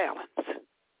your talents.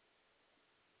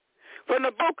 From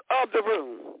the book of the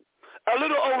room, a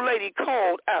little old lady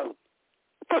called out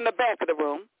from the back of the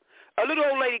room. A little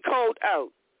old lady called out,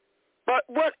 but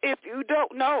what if you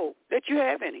don't know that you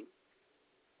have any?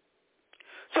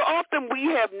 So often we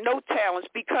have no talents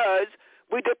because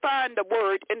we define the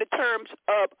word in the terms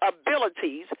of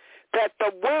abilities that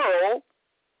the world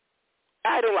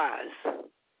idolizes.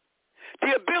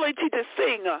 The ability to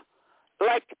sing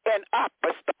like an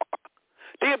opera star.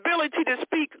 The ability to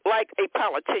speak like a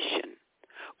politician.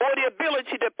 Or the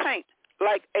ability to paint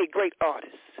like a great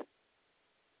artist.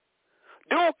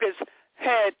 Dorcas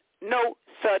had no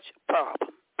such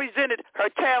problem. Presented her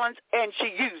talents and she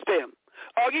used them.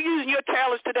 Are you using your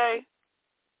talents today?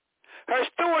 Her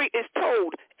story is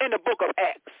told in the book of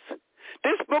Acts.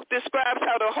 This book describes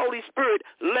how the Holy Spirit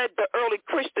led the early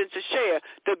Christians to share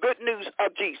the good news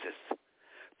of Jesus.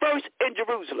 First in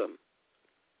Jerusalem,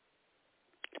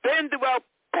 then throughout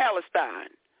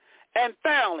Palestine, and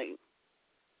finally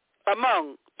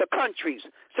among the countries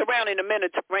surrounding the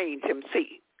Mediterranean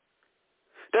Sea.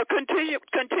 The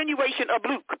continuation of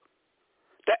Luke,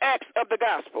 the Acts of the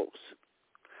Gospels,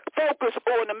 focus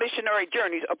on the missionary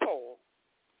journeys of Paul,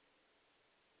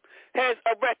 as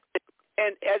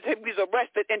he was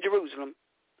arrested in Jerusalem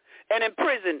and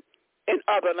imprisoned in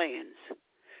other lands.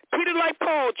 Peter, like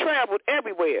Paul, traveled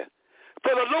everywhere.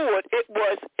 For the Lord, it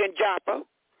was in Joppa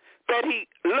that he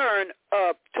learned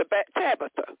of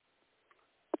Tabitha,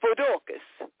 for Dorcas.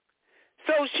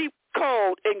 So she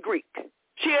called in Greek.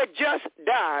 She had just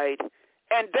died,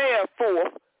 and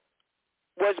therefore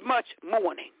was much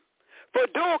mourning. For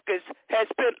Dorcas had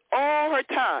spent all her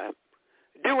time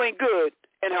doing good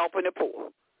and helping the poor.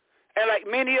 And like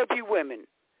many of you women,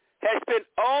 has spent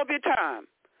all your time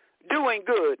doing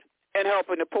good and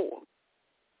helping the poor.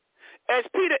 As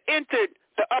Peter entered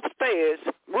the upstairs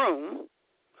room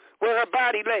where her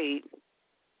body laid,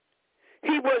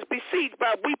 he was besieged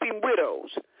by weeping widows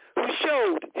who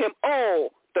showed him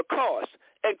all the cost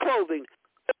and clothing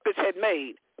Dorcas had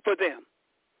made for them.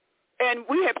 And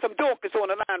we have some Dorcas on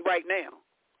the line right now.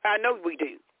 I know we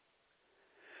do.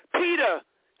 Peter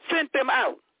sent them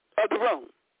out of the room.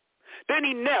 Then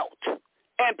he knelt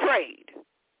and prayed.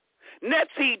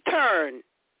 Next he turned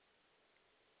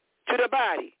to the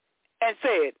body and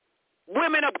said,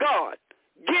 "Women of God,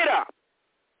 get up.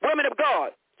 Women of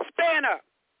God, stand up.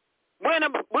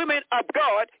 Women of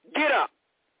God, get up."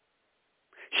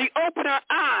 She opened her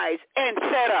eyes and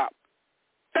sat up.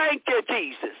 Thank you,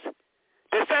 Jesus.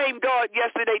 The same God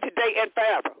yesterday, today, and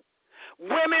forever.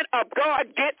 Women of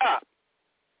God, get up.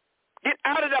 Get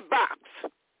out of the box.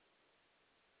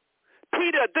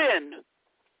 Peter then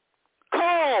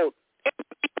called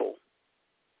people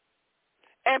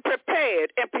and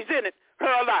prepared and presented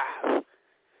her alive.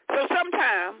 So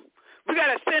sometimes we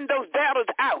got to send those doubters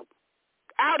out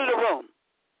of the room.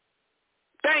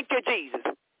 Thank you, Jesus.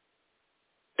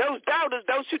 Those doubters,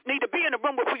 those who need to be in the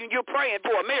room with you and you're praying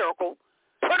for a miracle,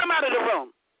 put them out of the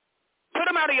room. Put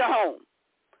them out of your home.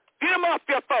 Get them off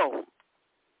your phone.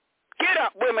 Get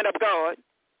up, women of God.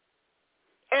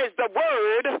 As the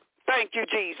word, thank you,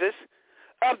 Jesus,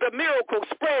 of the miracle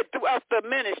spread throughout the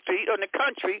ministry or the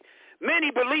country,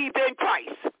 many believed in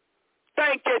Christ.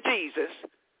 Thank you, Jesus.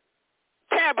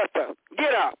 Tabitha,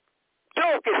 get up.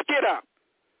 Dorcas, get up.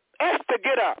 Esther,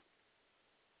 get up.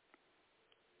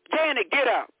 Janet, get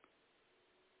up.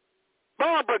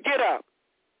 Barbara, get up.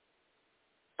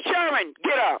 Sharon,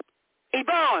 get up.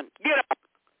 Yvonne, get up.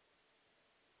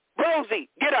 Rosie,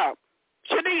 get up.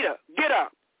 Shanita, get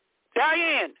up.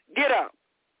 Diane, get up.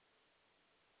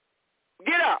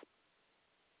 Get up.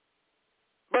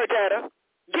 Bernadetta,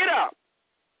 get up.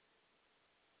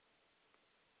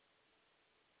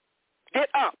 Get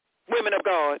up, women of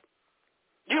God.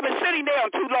 You've been sitting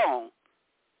down too long,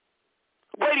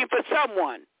 waiting for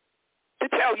someone to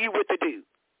tell you what to do.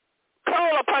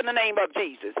 Call upon the name of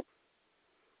Jesus.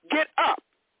 Get up,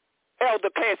 Elder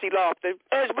Cassie Lofton.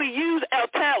 As we use our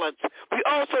talents, we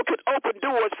also can open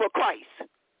doors for Christ.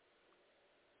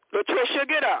 Latricia,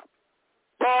 get up.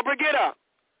 Barbara, get up.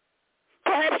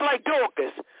 Perhaps like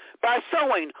Dorcas, by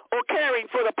sewing or caring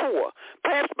for the poor.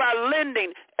 Perhaps by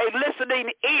lending a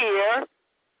listening ear.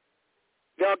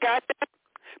 Y'all got that?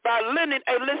 By lending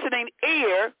a listening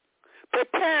ear,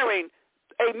 preparing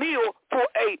a meal for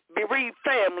a bereaved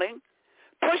family,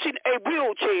 pushing a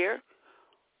wheelchair,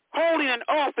 holding an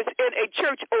office in a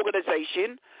church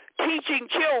organization, teaching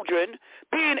children,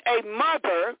 being a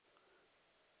mother,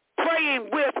 praying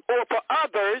with or for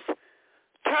others,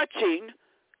 touching,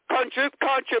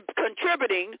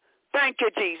 contributing, thank you,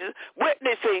 Jesus,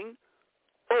 witnessing,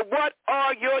 or what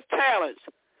are your talents?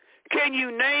 Can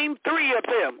you name 3 of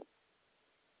them?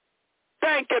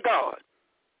 Thank you, God.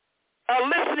 A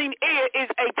listening ear is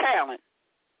a talent.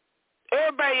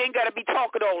 Everybody ain't got to be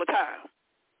talking all the time.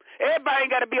 Everybody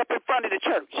ain't got to be up in front of the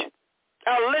church.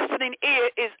 A listening ear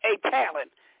is a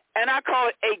talent, and I call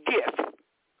it a gift.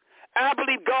 I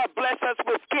believe God bless us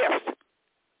with gifts.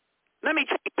 Let me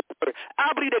take this word.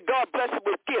 I believe that God bless us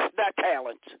with gifts, not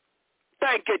talents.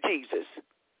 Thank you, Jesus.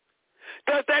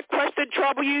 Does that question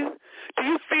trouble you? Do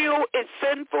you feel it's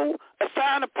sinful, a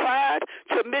sign of pride,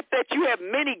 to admit that you have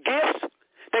many gifts,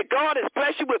 that God has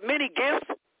blessed you with many gifts?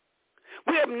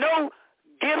 We have no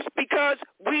gifts because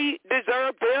we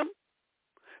deserve them.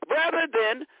 Rather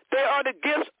than they are the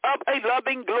gifts of a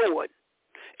loving Lord.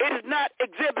 It is not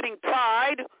exhibiting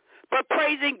pride, but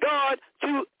praising God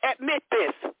to admit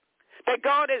this, that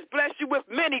God has blessed you with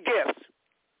many gifts.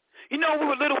 You know, we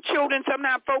were little children,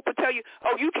 sometimes folk would tell you,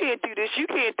 oh, you can't do this, you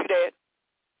can't do that.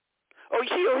 Oh,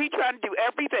 he trying to do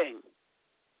everything.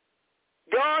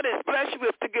 God has blessed you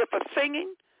with the gift of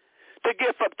singing, the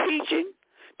gift of teaching,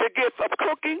 the gift of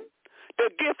cooking,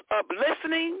 the gift of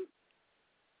listening,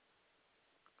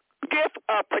 gift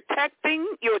of protecting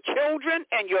your children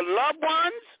and your loved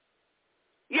ones.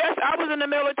 Yes, I was in the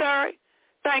military.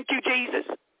 Thank you, Jesus.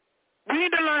 We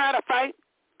need to learn how to fight.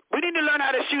 We need to learn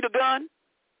how to shoot a gun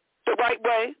the right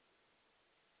way.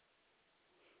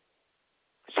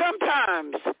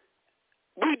 Sometimes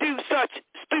we do such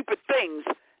stupid things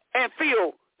and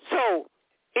feel so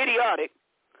idiotic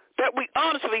that we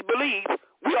honestly believe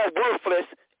we are worthless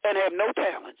and have no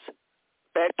talents.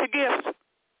 Back to gifts.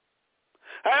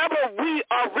 However, we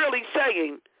are really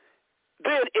saying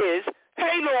then is,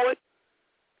 hey, Lord,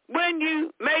 when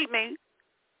you made me,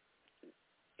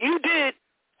 you did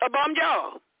a bum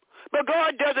job. But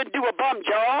God doesn't do a bum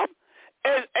job.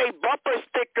 As a bumper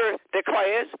sticker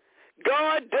declares,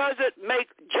 God doesn't make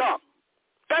junk.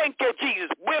 Thank you, Jesus.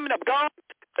 Women of God,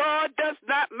 God does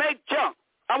not make junk.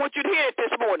 I want you to hear it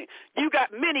this morning. You got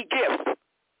many gifts.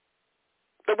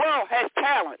 The world has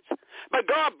talents, but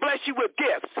God bless you with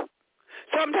gifts.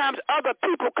 Sometimes other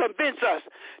people convince us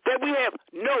that we have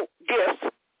no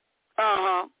gifts.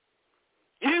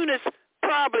 Eunice,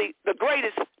 probably the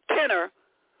greatest tenor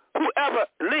who ever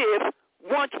lived,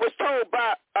 once was told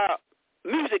by a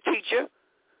music teacher,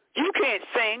 you can't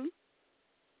sing.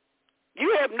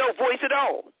 You have no voice at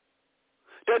all.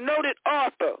 The noted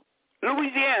author,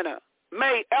 Louisiana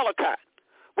May Ellicott,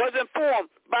 was informed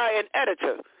by an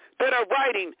editor that her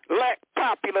writing lacked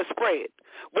popular spread.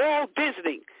 Walt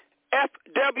Disney,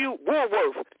 F.W.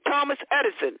 Woolworth, Thomas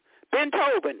Edison,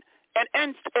 Beethoven, and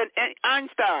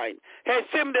Einstein had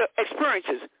similar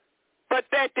experiences, but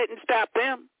that didn't stop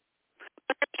them.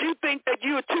 If you think that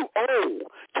you're too old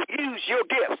to use your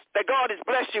gifts that God has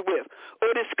blessed you with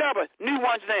or discover new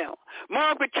ones now,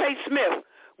 Margaret Chase Smith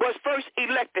was first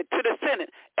elected to the Senate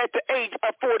at the age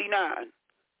of 49.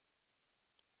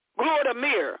 Gloria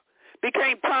Meir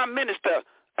became Prime Minister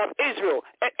of Israel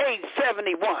at age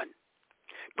 71.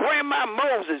 Grandma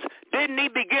Moses didn't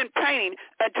even begin painting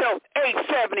until age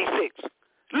 76.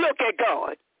 Look at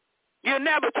God. You're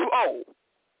never too old.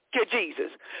 To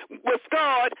Jesus. With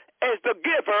God as the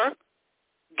giver,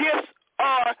 gifts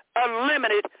are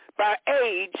unlimited by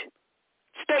age,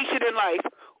 station in life,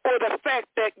 or the fact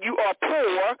that you are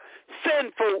poor,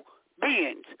 sinful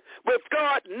beings. With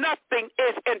God, nothing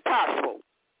is impossible.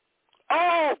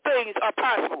 All things are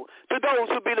possible to those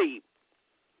who believe.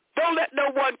 Don't let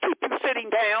no one keep you sitting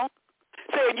down,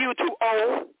 saying you're too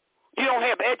old, you don't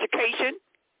have education,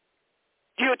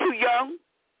 you're too young.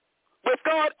 With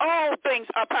God, all things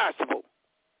are possible.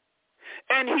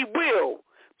 And he will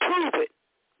prove it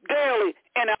daily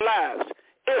in our lives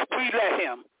if we let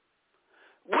him.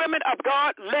 Women of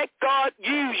God, let God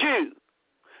use you.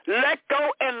 Let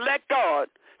go and let God.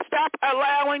 Stop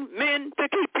allowing men to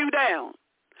keep you down.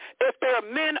 If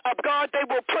they're men of God, they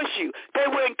will push you. They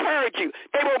will encourage you.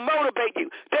 They will motivate you.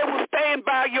 They will stand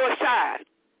by your side.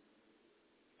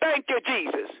 Thank you,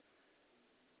 Jesus.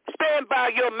 Stand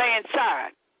by your man's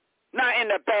side. Not in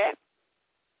the back.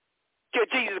 To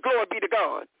Jesus, glory be to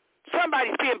God.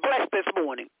 Somebody's being blessed this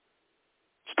morning.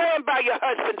 Stand by your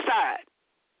husband's side.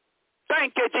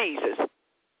 Thank you, Jesus.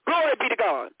 Glory be to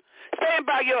God. Stand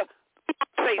by your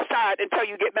fiancé's side until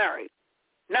you get married.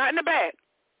 Not in the back.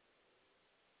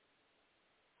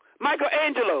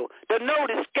 Michelangelo, the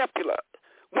noted sculptor,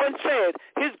 once said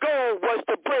his goal was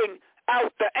to bring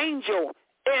out the angel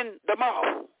in the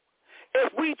marble.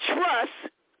 If we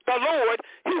trust the Lord,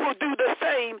 he will do the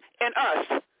same in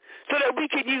us so that we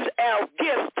can use our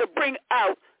gifts to bring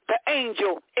out the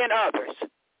angel in others.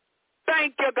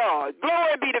 Thank you, God.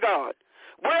 Glory be to God.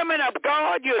 Women of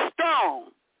God, you're strong.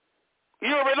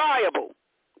 You're reliable.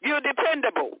 You're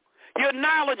dependable. You're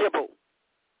knowledgeable.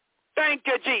 Thank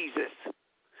you, Jesus.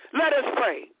 Let us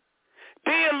pray.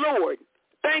 Dear Lord,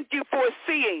 thank you for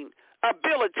seeing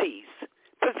abilities,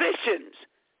 positions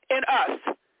in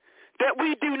us that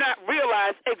we do not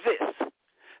realize exist.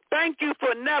 Thank you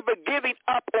for never giving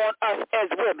up on us as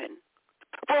women,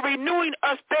 for renewing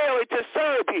us daily to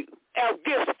serve you, our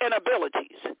gifts and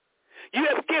abilities you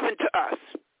have given to us.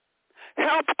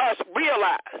 Help us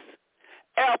realize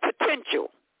our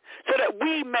potential so that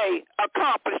we may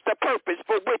accomplish the purpose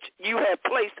for which you have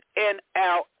placed in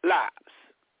our lives.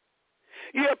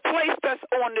 You have placed us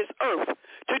on this earth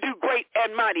to do great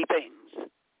and mighty things.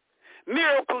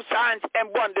 Miracles, signs, and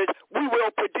wonders we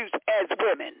will produce as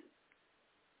women.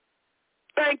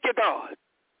 Thank you, God.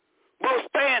 We'll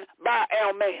stand by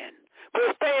our man.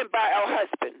 We'll stand by our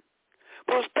husband.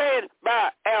 We'll stand by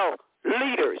our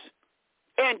leaders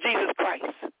in Jesus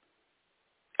Christ.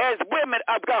 As women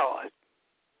of God,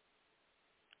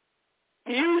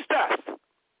 you used us.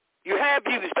 You have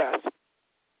used us.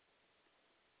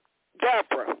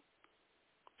 Deborah,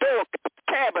 Dorcas,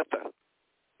 Tabitha,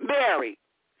 Mary,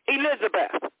 Elizabeth,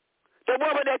 Elizabeth, the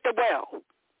woman at the well.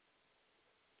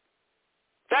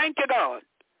 Thank you, God,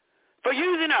 for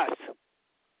using us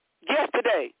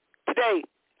yesterday, today,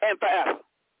 and forever.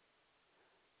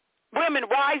 Women,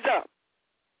 rise up.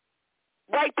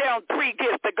 Write down 3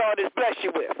 gifts that God has blessed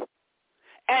you with.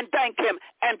 And thank him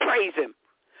and praise him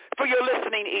for your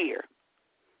listening ear,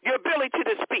 your ability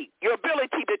to speak, your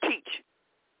ability to teach,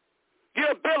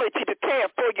 your ability to care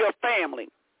for your family,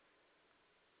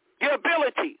 your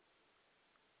ability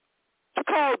to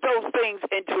call those things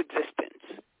into existence,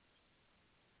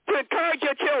 to encourage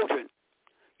your children,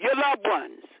 your loved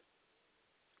ones.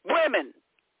 Women,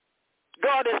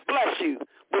 God has blessed you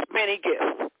with many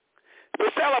gifts.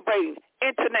 We're celebrating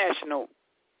International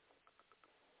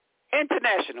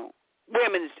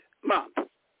Women's Month.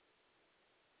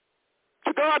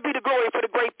 To God be the glory for the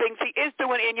great things he is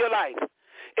doing in your life.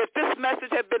 If this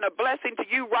message has been a blessing to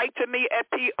you, write to me at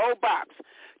P.O. Box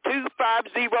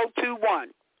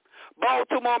 25021,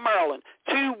 Baltimore, Maryland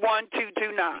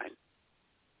 21229.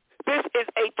 This is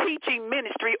a teaching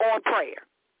ministry on prayer.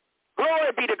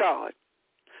 Glory be to God.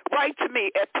 Write to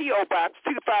me at P.O. Box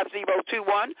 25021,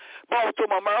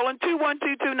 Baltimore, Maryland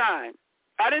 21229.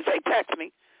 I didn't say text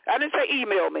me. I didn't say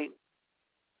email me.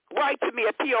 Write to me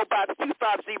at P.O. Box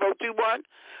 25021,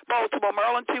 Baltimore,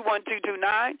 Maryland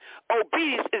 21229.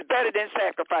 Obedience is better than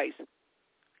sacrifice.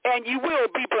 And you will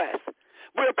be blessed.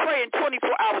 We're praying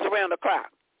 24 hours around the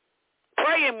clock.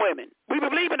 Praying women. We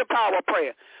believe in the power of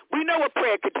prayer. We know what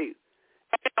prayer could do.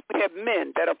 And we have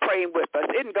men that are praying with us.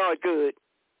 Isn't God good?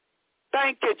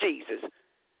 Thank you, Jesus.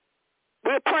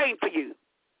 We're praying for you.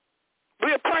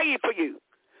 We're praying for you.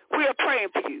 We're praying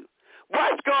for you.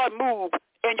 Watch God move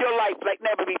in your life like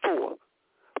never before.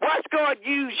 Watch God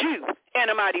use you in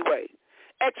a mighty way.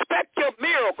 Expect your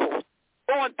miracles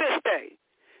on this day.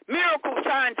 Miracle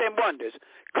signs and wonders.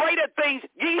 Greater things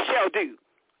ye shall do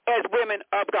as women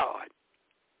of God.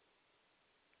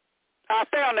 I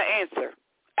found the answer.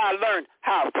 I learned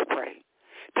how to pray.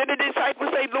 Did the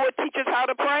disciples say, Lord, teach us how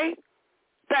to pray?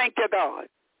 Thank you, God.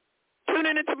 Tune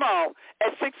in tomorrow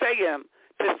at 6 a.m.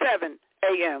 to 7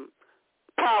 a.m.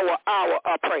 Power Hour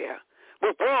of Prayer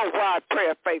with Worldwide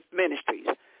Prayer Faith Ministries,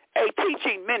 a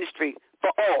teaching ministry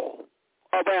for all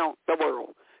around the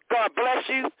world. God bless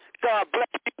you. God bless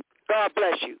you. God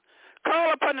bless you.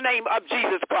 Call upon the name of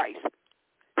Jesus Christ.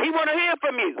 He want to hear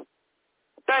from you.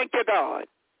 Thank you, God.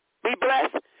 Be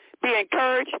blessed. Be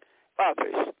encouraged.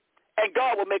 Others. And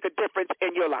God will make a difference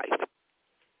in your life.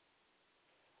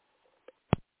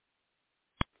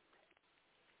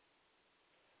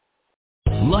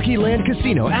 Lucky Land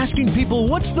Casino, asking people,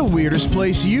 what's the weirdest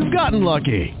place you've gotten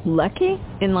lucky? Lucky?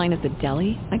 In line at the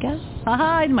deli, I guess?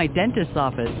 Aha, in my dentist's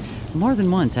office. More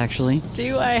than once, actually.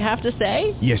 Do I have to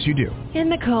say? Yes, you do. In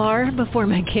the car before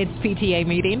my kids' PTA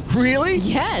meeting. Really?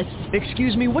 Yes.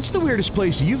 Excuse me, what's the weirdest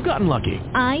place you've gotten lucky?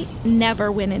 I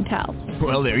never win and tell.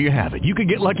 Well, there you have it. You can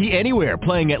get lucky anywhere,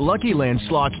 playing at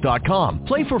LuckyLandSlots.com.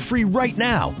 Play for free right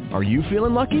now. Are you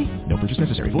feeling lucky? No purchase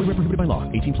necessary. Void where prohibited by law.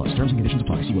 18+. Terms and conditions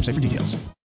apply. See website for details.